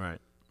generous. Right.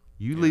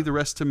 You Yeah. leave the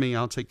rest to me,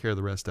 I'll take care of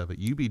the rest of it.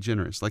 You be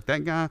generous. Like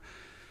that guy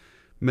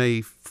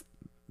may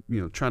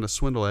try to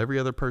swindle every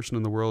other person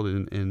in the world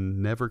and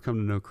never come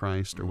to know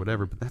Christ or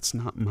whatever, but that's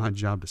not my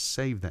job to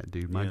save that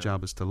dude. My Yeah.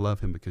 job is to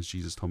love him because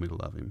Jesus told me to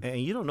love him. And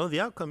you don't know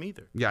the outcome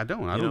either. Yeah, I don't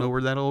You know know? where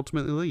that'll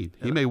ultimately lead.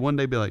 He Yeah. may one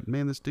day be like,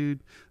 man,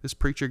 this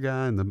preacher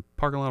guy in the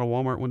parking lot of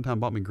Walmart one time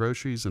bought me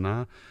groceries and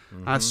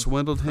I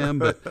swindled him,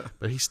 but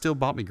he still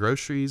bought me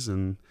groceries,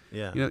 and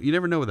Yeah. you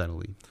never know where that'll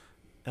lead.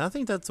 And I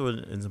think that's what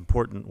is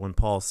important when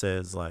Paul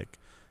says, like,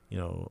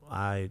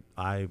 I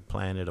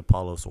planted,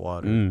 Apollos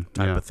watered,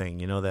 type yeah. of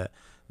thing.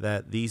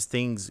 That these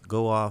things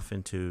go off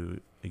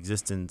into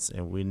existence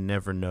and we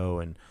never know.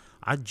 And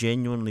I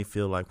genuinely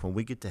feel like when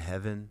we get to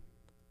heaven,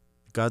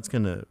 God's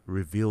going to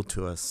reveal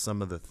to us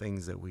some of the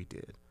things that we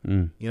did.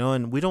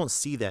 And we don't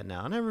see that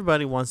now. And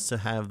everybody wants to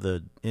have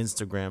the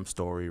Instagram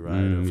story,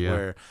 right? Yeah.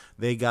 Where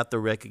they got the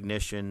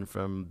recognition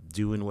from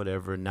doing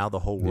whatever. And now the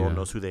whole world Yeah.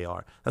 knows who they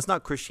are. That's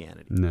not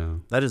Christianity.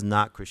 No. That is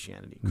not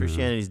Christianity. No.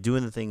 Christianity is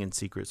doing the thing in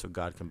secret so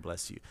God can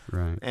bless you.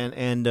 Right.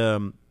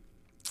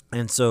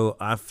 And so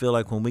I feel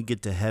like when we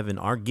get to heaven,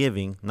 our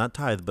giving, not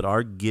tithe, but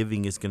our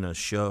giving is going to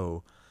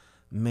show,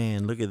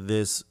 man, look at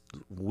this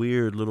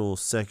weird little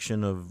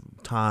section of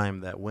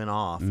time that went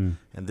off, and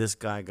this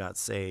guy got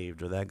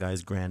saved, or that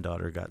guy's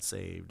granddaughter got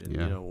saved, and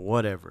Yeah.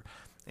 whatever.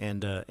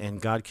 And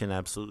God can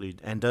absolutely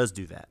and does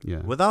do that. Yeah.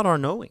 Without our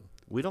knowing.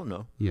 We don't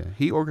know. Yeah.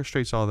 He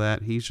orchestrates all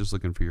that. He's just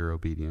looking for your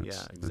obedience.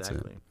 Yeah, That's it.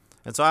 exactly.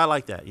 And so I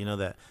like that.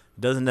 That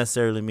doesn't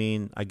necessarily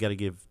mean I got to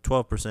give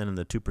 12% and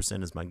the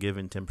 2% is my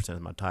giving, 10%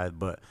 is my tithe.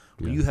 But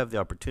when Yeah. you have the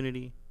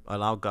opportunity,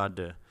 allow God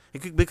to.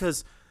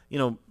 Because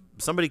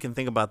somebody can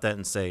think about that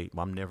and say,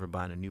 well, I'm never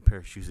buying a new pair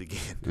of shoes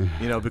again,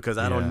 because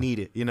I Yeah. don't need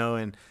it,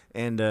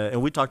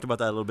 and we talked about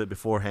that a little bit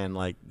beforehand.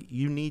 Like,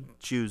 you need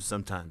shoes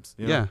sometimes.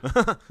 Yeah.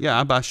 Yeah.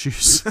 I buy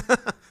shoes.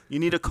 You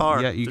need a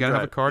car. Yeah. You to got to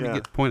have a drive. car Yeah. to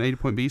get to point A to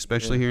point B,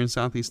 especially here in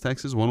Southeast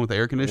Texas. One with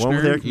air conditioner. One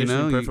with air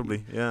conditioning, you-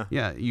 preferably. Yeah.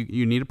 Yeah,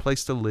 you need a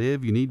place to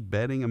live. You need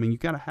bedding. I mean, you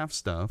got to have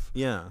stuff.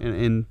 Yeah.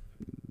 And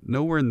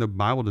nowhere in the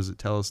Bible does it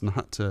tell us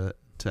not to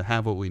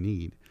have what we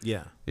need.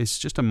 Yeah. It's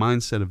just a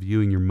mindset of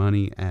viewing your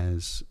money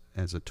as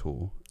a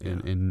tool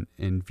and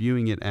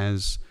viewing it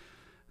as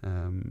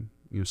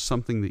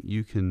something that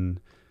you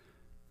can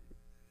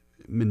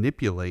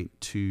manipulate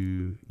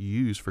to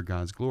use for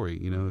God's glory.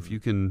 If you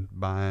can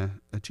buy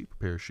a cheaper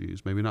pair of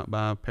shoes, maybe not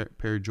buy a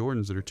pair of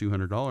Jordans that are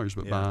 $200,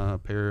 but buy a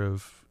pair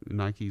of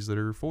Nikes that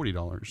are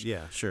 $40.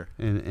 Yeah. Sure.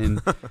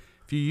 And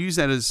if you use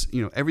that as,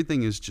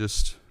 everything is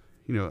just,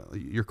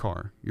 your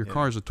car. Your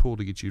car is a tool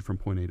to get you from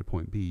point A to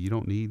point B. You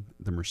don't need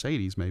the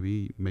Mercedes.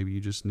 Maybe you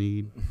just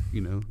need,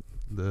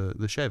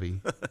 the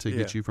Chevy to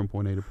get you from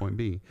point A to point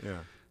B. Yeah.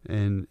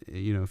 And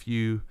if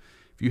you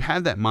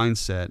have that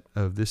mindset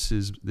of this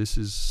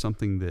is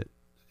something that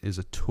is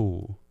a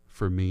tool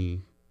for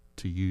me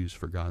to use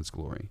for God's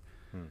glory,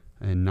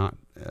 and not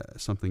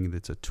something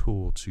that's a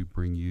tool to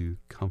bring you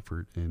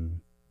comfort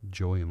and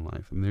joy in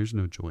life. I mean, there's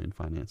no joy in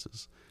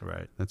finances.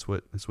 Right. That's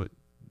what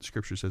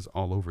Scripture says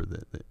all over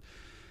that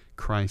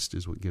Christ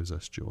is what gives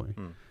us joy,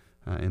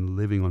 and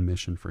living on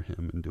mission for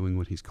Him and doing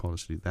what He's called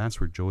us to do. That's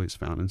where joy is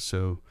found. And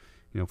so,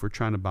 if we're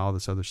trying to buy all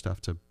this other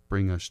stuff to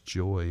bring us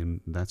joy,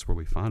 and that's where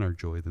we find our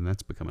joy, then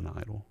that's become an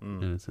idol,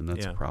 and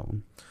that's a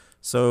problem.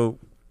 So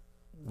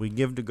we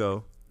give to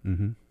go.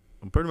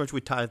 Mm-hmm. Pretty much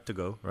we tithe to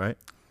go, right?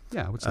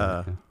 Yeah, I would say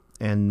that, yeah.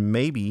 And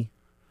maybe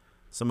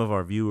some of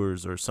our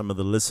viewers or some of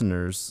the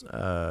listeners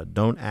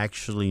don't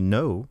actually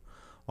know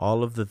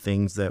all of the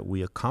things that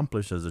we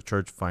accomplish as a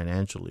church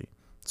financially.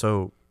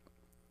 So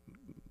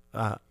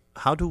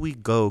how do we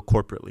go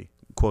corporately,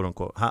 quote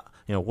unquote?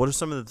 What are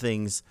some of the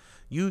things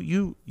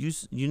you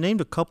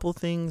named a couple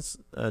things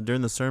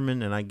during the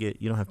sermon, and I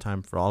get you don't have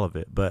time for all of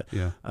it, but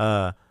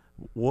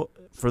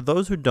for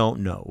those who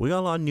don't know, we got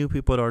a lot of new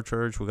people at our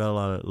church. We got a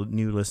lot of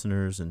new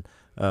listeners, and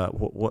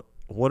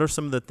what are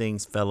some of the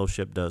things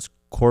Fellowship does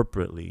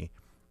corporately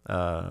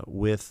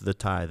with the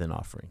tithe and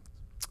offering?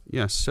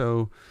 Yeah,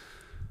 so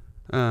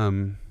a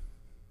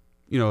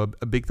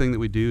big thing that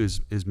we do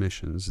is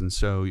missions, and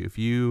so if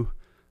you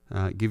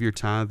give your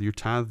tithe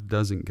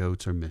doesn't go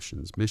to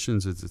missions.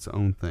 Missions is its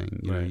own thing.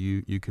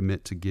 You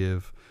commit to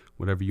give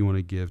whatever you want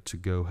to give to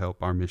go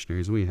help our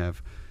missionaries. We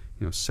have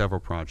several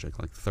projects,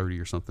 like 30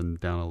 or something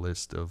down a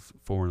list of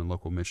foreign and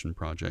local mission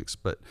projects.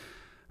 But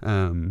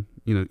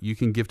you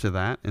can give to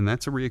that, and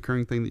that's a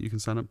reoccurring thing that you can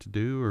sign up to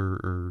do,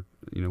 or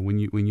when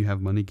you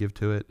have money, give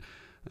to it.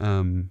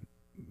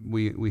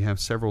 We have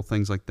several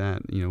things like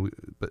that,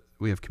 but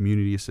we have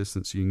community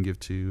assistance you can give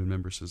to, and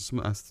members.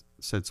 I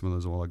said some of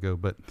those a while ago,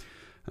 but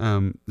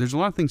there's a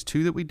lot of things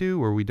too that we do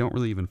where we don't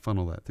really even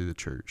funnel that through the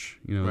church.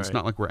 It's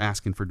not like we're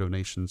asking for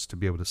donations to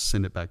be able to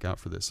send it back out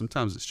for this.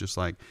 Sometimes it's just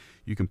like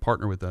you can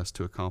partner with us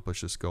to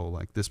accomplish this goal.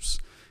 Like this,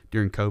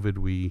 during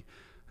COVID,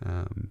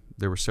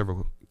 there were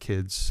several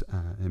kids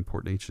in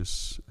Port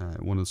Neches,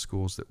 one of the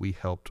schools that we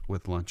helped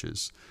with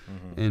lunches,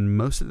 and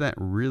most of that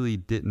really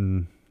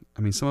didn't. I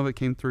mean, some of it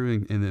came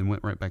through and then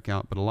went right back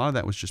out, but a lot of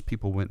that was just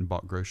people went and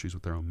bought groceries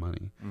with their own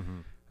money.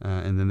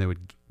 And then they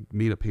would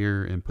meet up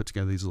here and put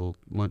together these little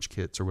lunch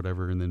kits or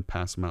whatever, and then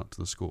pass them out to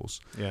the schools.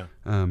 Yeah.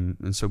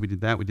 And so we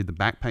did that. We did the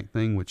backpack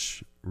thing,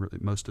 which really,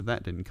 most of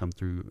that didn't come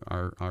through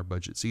our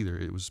budgets either.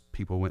 It was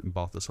people went and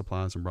bought the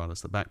supplies and brought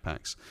us the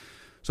backpacks.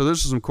 So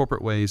those are some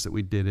corporate ways that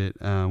we did it.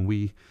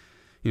 We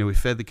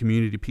fed the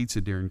community pizza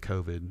during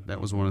COVID.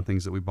 That was one of the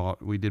things that we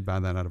bought. We did buy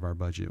that out of our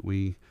budget.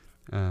 We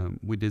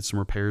did some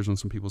repairs on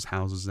some people's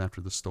houses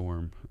after the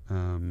storm.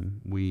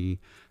 We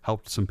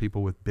helped some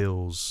people with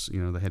bills.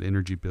 They had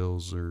energy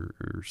bills or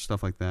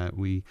stuff like that.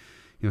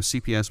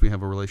 CPS, we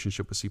have a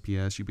relationship with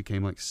CPS. You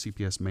became like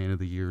CPS Man of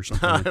the Year or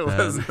something like that.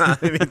 It was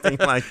not anything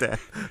like that.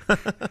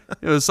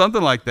 It was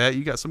something like that.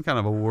 You got some kind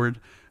of award.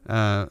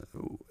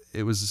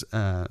 It was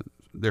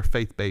their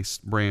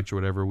faith-based branch or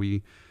whatever.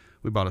 We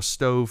bought a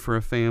stove for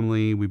a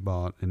family. We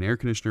bought an air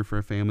conditioner for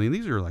a family. And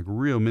these are like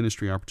real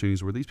ministry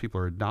opportunities where these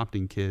people are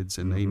adopting kids,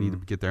 and they need to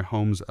get their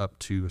homes up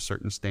to a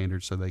certain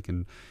standard so they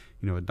can,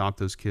 adopt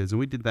those kids. And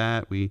we did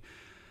that. We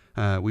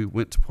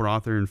went to Port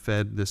Arthur and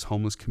fed this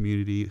homeless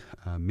community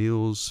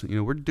meals.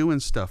 We're doing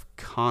stuff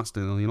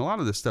constantly. And a lot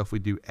of this stuff we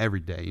do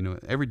every day.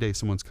 Every day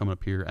someone's coming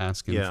up here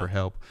asking for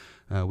help.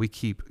 We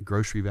keep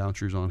grocery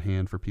vouchers on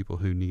hand for people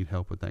who need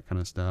help with that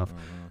kind of stuff.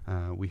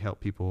 We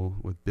help people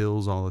with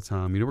bills all the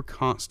time. We're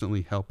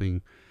constantly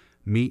helping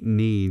meet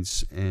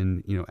needs,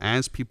 and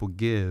as people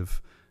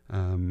give,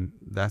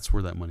 that's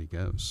where that money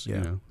goes.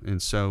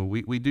 And so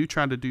we do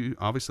try to do,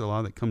 obviously a lot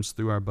of that comes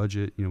through our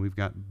budget. We've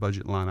got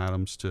budget line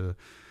items to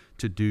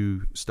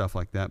do stuff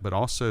like that, but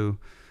also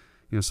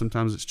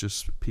sometimes it's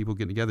just people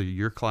getting together.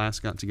 Your class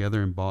got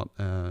together and bought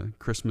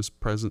Christmas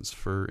presents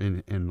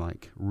and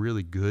like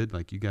really good.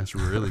 Like you guys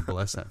really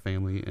blessed that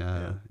family,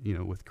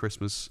 with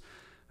Christmas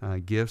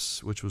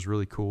gifts, which was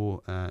really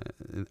cool.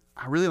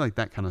 I really like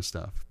that kind of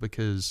stuff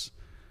because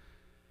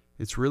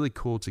it's really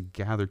cool to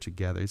gather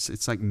together.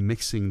 It's like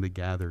mixing the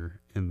gather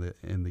and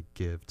the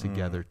give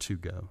together to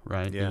go,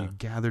 right? Yeah. And you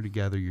gather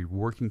together. You're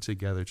working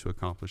together to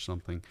accomplish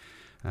something.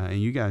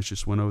 And you guys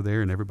just went over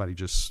there, and everybody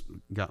just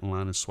got in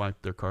line and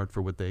swiped their card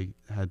for what they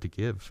had to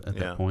give at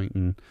that point.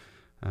 And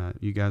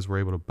you guys were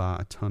able to buy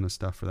a ton of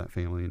stuff for that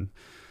family. And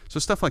so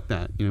stuff like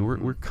that,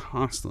 we're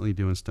constantly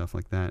doing stuff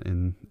like that.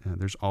 And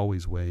there's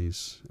always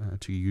ways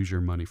to use your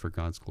money for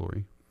God's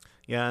glory.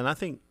 Yeah, and I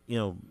think,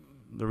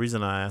 the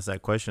reason I asked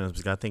that question is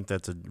because I think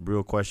that's a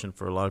real question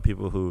for a lot of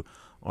people who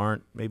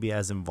aren't maybe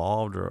as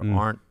involved or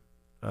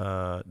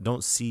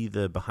don't see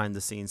the behind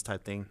the scenes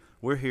type thing.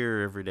 We're here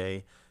every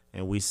day,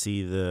 and we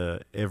see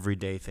the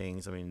everyday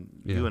things. I mean,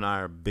 you and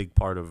I are a big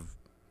part of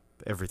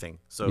everything.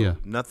 So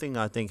nothing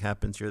I think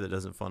happens here that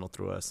doesn't funnel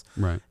through us.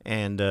 Right.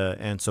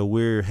 And so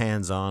we're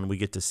hands on. We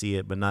get to see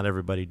it, but not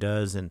everybody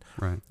does. And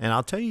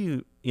I'll tell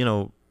you,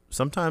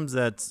 sometimes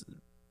that's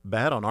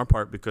bad on our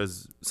part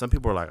because some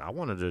people are like, I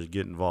wanted to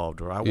get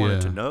involved or I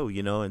wanted to know,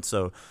 and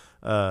so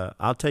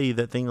I'll tell you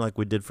that thing like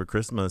we did for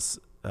Christmas.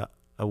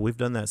 We've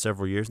done that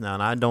several years now,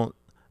 and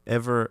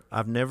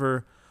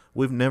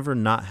we've never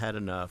not had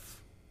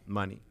enough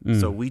money.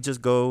 So we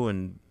just go,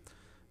 and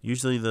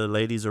usually the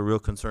ladies are real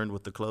concerned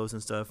with the clothes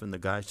and stuff, and the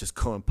guys just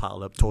go and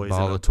pile up toys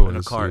in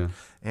a cart.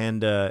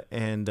 And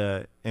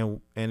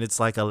it's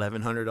like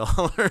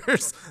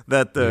 $1,100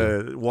 that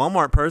the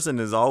Walmart person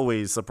is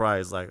always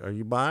surprised. Like, are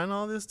you buying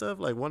all this stuff?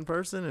 Like one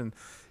person,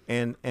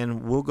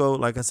 and we'll go,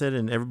 like I said,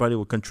 and everybody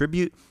will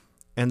contribute.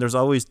 And there's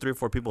always 3 or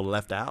 4 people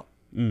left out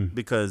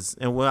because,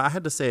 and I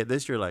had to say it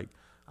this year, like,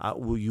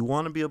 well, you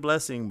want to be a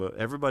blessing, but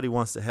everybody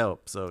wants to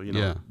help. So,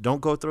 don't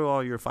go through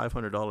all your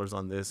 $500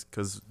 on this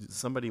because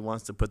somebody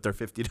wants to put their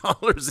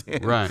 $50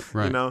 in. Right.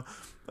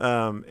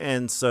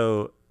 And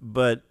so,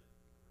 but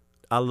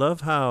I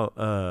love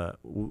how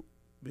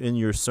in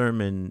your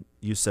sermon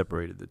you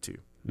separated the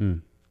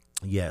two.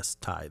 Yes,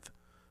 tithe.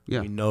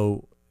 Yeah. We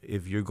know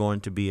if you're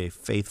going to be a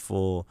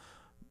faithful,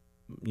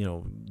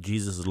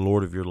 Jesus is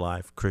Lord of your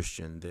life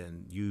Christian,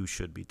 then you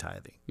should be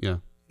tithing. Yeah.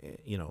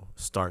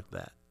 Start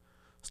that.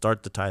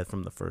 Start the tithe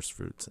from the first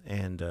fruits,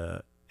 and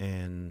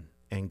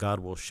God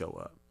will show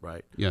up,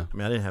 right? Yeah. I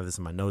mean, I didn't have this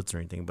in my notes or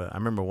anything, but I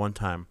remember one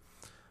time,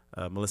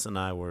 Melissa and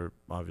I were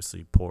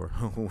obviously poor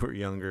when we were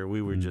younger.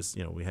 We were just,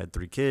 we had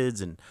 3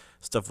 kids and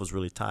stuff was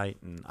really tight.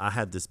 And I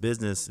had this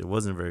business. It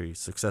wasn't a very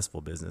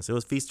successful business. It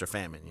was feast or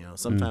famine.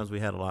 Sometimes we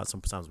had a lot,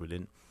 sometimes we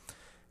didn't.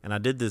 And I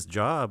did this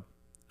job.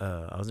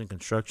 I was in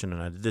construction,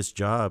 and I did this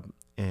job,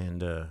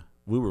 and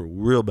we were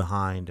real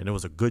behind, and it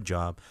was a good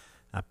job.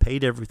 I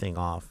paid everything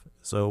off.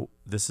 So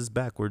this is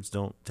backwards.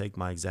 Don't take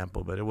my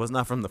example, but it was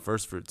not from the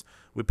first fruits.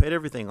 We paid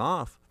everything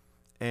off,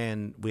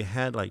 and we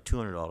had like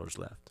 $200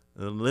 left.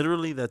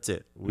 Literally, that's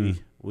it.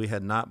 We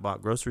had not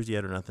bought groceries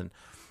yet or nothing.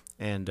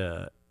 And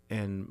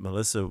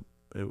Melissa,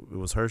 it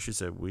was her. She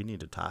said, we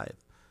need to tithe.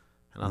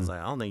 And I was like,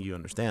 I don't think you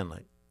understand.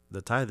 Like,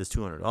 the tithe is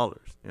 $200.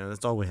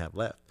 That's all we have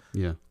left.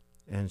 Yeah.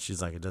 And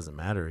she's like, it doesn't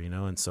matter,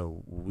 And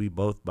so we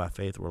both, by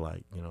faith, were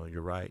like,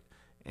 you're right.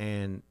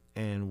 And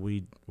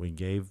we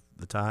gave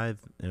the tithe,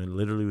 and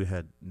literally we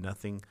had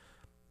nothing,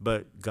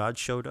 but God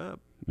showed up.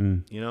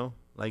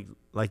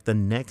 Like the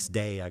next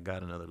day I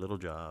got another little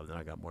job, then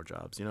I got more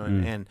jobs,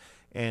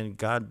 and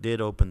God did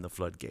open the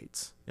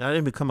floodgates. I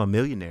didn't become a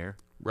millionaire,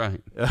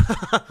 right?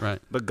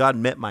 Right. But God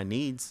met my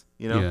needs.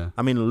 Yeah.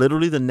 I mean,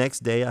 literally the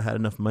next day I had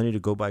enough money to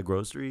go buy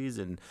groceries,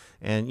 and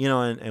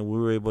we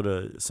were able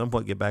to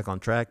somewhat get back on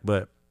track.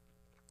 But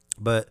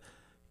I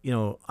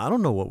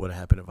don't know what would have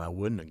happened if I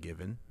wouldn't have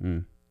given.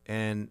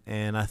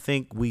 And I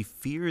think we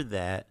fear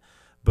that,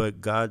 but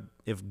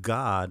if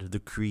God, the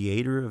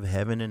creator of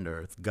heaven and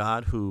earth,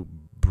 God who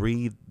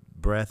breathed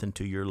breath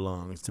into your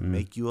lungs to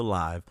make you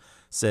alive,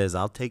 says,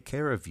 I'll take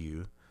care of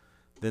you,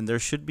 then there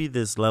should be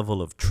this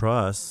level of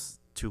trust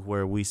to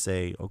where we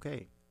say,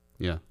 okay,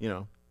 yeah,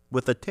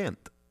 with a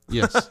tenth.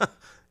 Yes.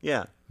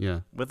 Yeah.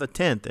 Yeah. With a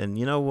tenth. And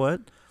you know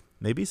what?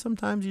 Maybe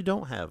sometimes you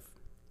don't have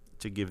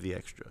to give the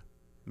extra.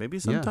 Maybe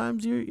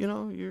sometimes you're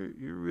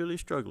really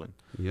struggling.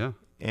 Yeah.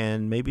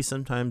 And maybe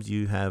sometimes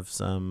you have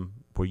some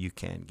where you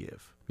can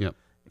give. Yep.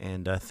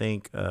 And I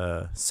think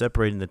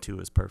separating the two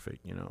is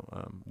perfect.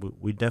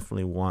 We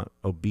definitely want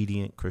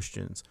obedient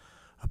Christians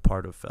a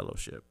part of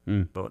fellowship.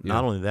 But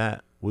not only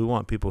that, we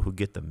want people who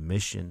get the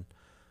mission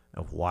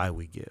of why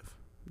we give.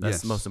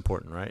 That's the most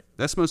important, right?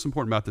 That's most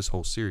important about this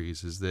whole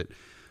series is that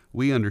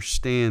we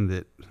understand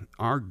that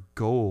our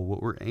goal,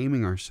 what we're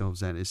aiming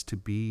ourselves at, is to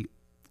be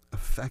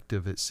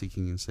effective at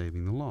seeking and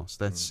saving the lost.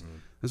 That's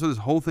what this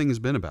whole thing has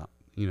been about.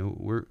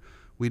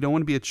 We don't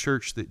want to be a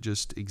church that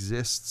just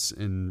exists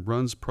and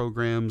runs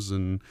programs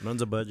and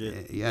runs a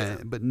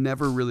budget. But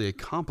never really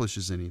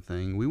accomplishes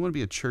anything. We want to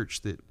be a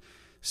church that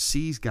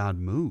sees God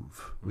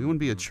move. We want to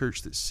be a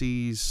church that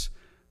sees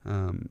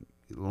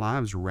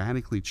lives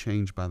radically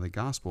changed by the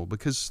gospel,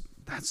 because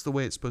that's the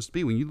way it's supposed to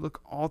be. When you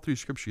look all through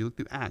Scripture, you look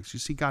through Acts, you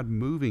see God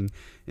moving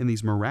in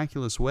these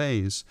miraculous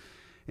ways.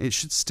 It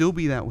should still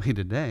be that way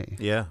today.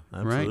 Yeah,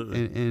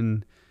 absolutely. Right?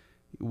 And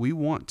we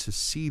want to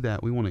see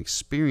that. We want to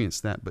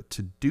experience that. But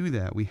to do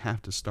that, we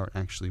have to start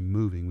actually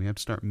moving. We have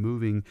to start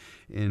moving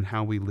in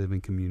how we live in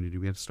community.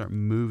 We have to start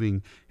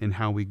moving in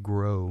how we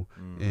grow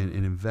and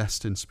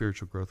invest in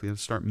spiritual growth. We have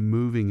to start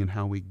moving in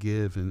how we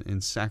give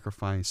and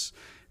sacrifice.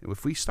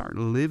 If we start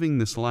living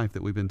this life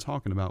that we've been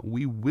talking about,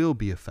 we will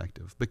be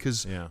effective,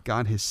 because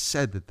God has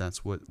said that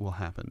that's what will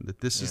happen, that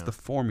this is the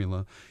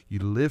formula. You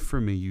live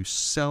for me, you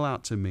sell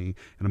out to me,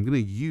 and I'm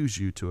going to use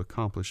you to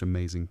accomplish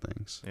amazing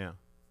things. Yeah.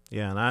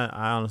 Yeah, and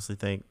I honestly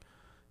think,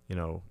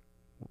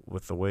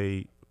 with the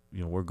way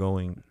we're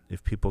going,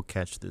 if people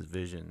catch this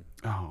vision,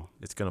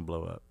 it's going to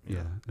blow up.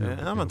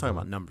 And I'm not talking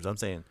about numbers. I'm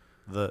saying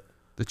the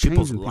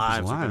people's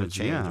lives are going to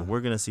change, and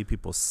we're going to see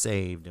people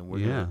saved, and we're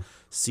going to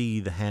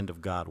see the hand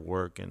of God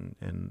work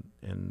in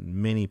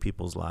many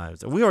people's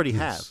lives. And we already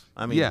have.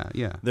 I mean,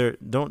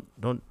 don't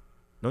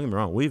get me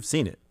wrong. We've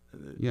seen it.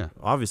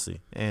 Obviously,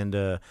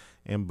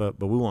 but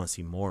we want to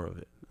see more of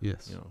it.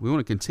 Yes. You know. We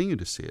want to continue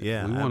to see it.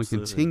 Yeah, we want to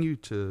absolutely. continue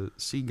to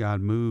see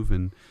God move,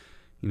 and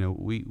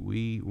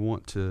we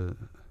want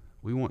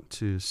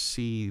to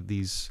see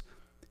these,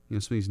 some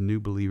of these new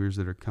believers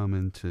that are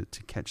coming to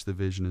catch the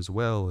vision as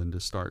well, and to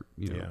start,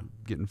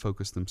 getting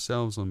focused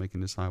themselves on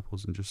making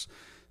disciples, and just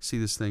see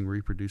this thing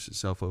reproduce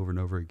itself over and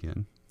over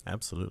again.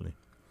 Absolutely.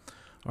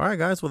 All right,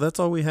 guys. Well, that's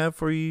all we have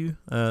for you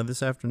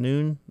this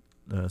afternoon.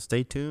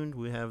 Stay tuned.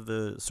 We have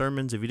the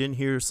sermons. If you didn't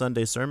hear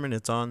Sunday's sermon,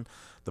 it's on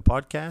the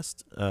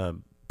podcast.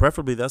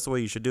 Preferably, that's the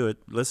way you should do it.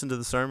 Listen to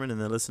the sermon and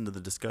then listen to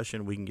the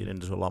discussion. We can get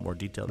into a lot more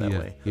detail that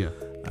way. Yeah.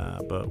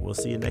 But we'll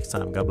see you next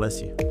time. God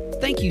bless you.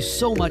 Thank you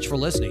so much for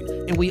listening,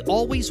 and we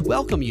always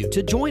welcome you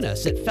to join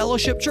us at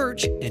Fellowship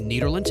Church in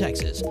Nederland,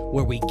 Texas,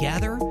 where we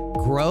gather,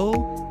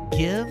 grow,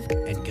 give,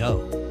 and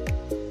go.